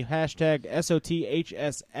using the hashtag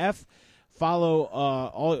SOTHSF.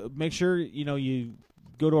 Follow make sure you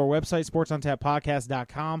go to our website,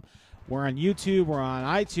 sportsontappodcast.com. We're on YouTube. We're on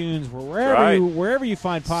iTunes. We're wherever you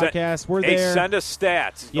find podcasts. We're there. Send us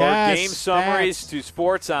stats or game summaries to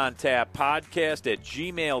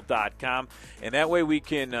sportsontappodcast@gmail.com, and that way we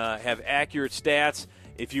can have accurate stats.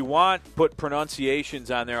 If you want, put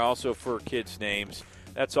pronunciations on there also for kids' names.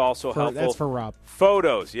 That's also helpful. That's for Rob.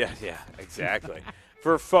 Photos. Yeah, exactly.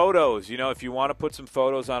 For photos, if you want to put some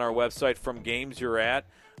photos on our website from games you're at,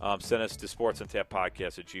 send us to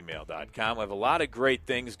sportsontappodcast@gmail.com. We have a lot of great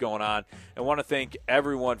things going on. I want to thank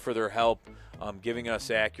everyone for their help giving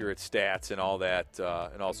us accurate stats and all that,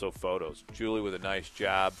 and also photos. Julie with a nice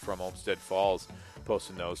job from Olmsted Falls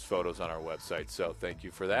posting those photos on our website, so thank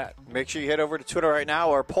you for that. Make sure you head over to Twitter right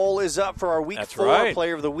now. Our poll is up for our Week 4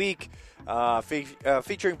 Player of the Week,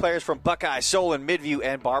 featuring players from Buckeye, Solon, Midview,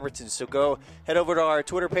 and Barberton. So go head over to our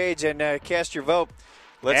Twitter page and cast your vote.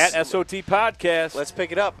 At SOT Podcast. Let's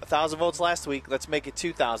pick it up. 1,000 votes last week. Let's make it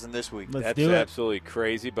 2,000 this week. That's absolutely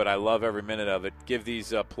crazy, but I love every minute of it. Give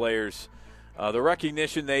these players the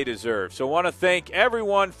recognition they deserve. So I want to thank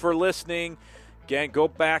everyone for listening. Again, go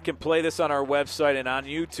back and play this on our website and on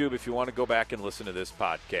YouTube if you want to go back and listen to this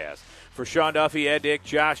podcast. For Sean Duffy, Ed Dick,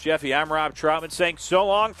 Josh Jeffy, I'm Rob Troutman saying so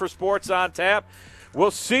long for Sports on Tap.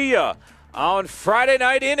 We'll see ya on Friday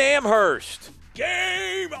night in Amherst.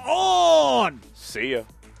 Game on! See ya.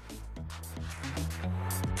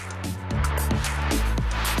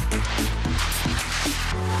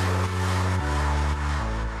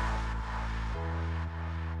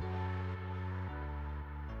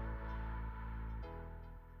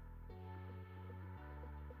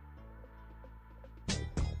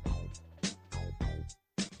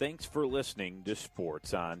 Thanks for listening to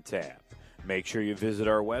Sports on Tap. Make sure you visit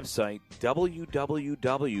our website,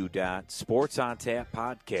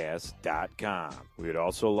 www.sportsontappodcast.com. We would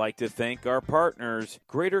also like to thank our partners,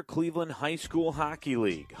 Greater Cleveland High School Hockey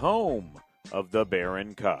League, home of the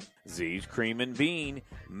Barron Cup. Z's Cream and Bean,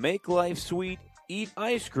 make life sweet, eat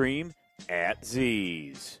ice cream at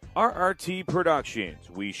Z's. RRT Productions,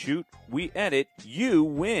 we shoot, we edit, you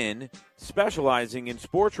win, specializing in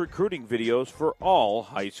sports recruiting videos for all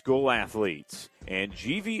high school athletes. And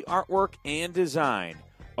GV Artwork and Design,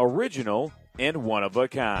 original and one of a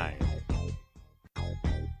kind.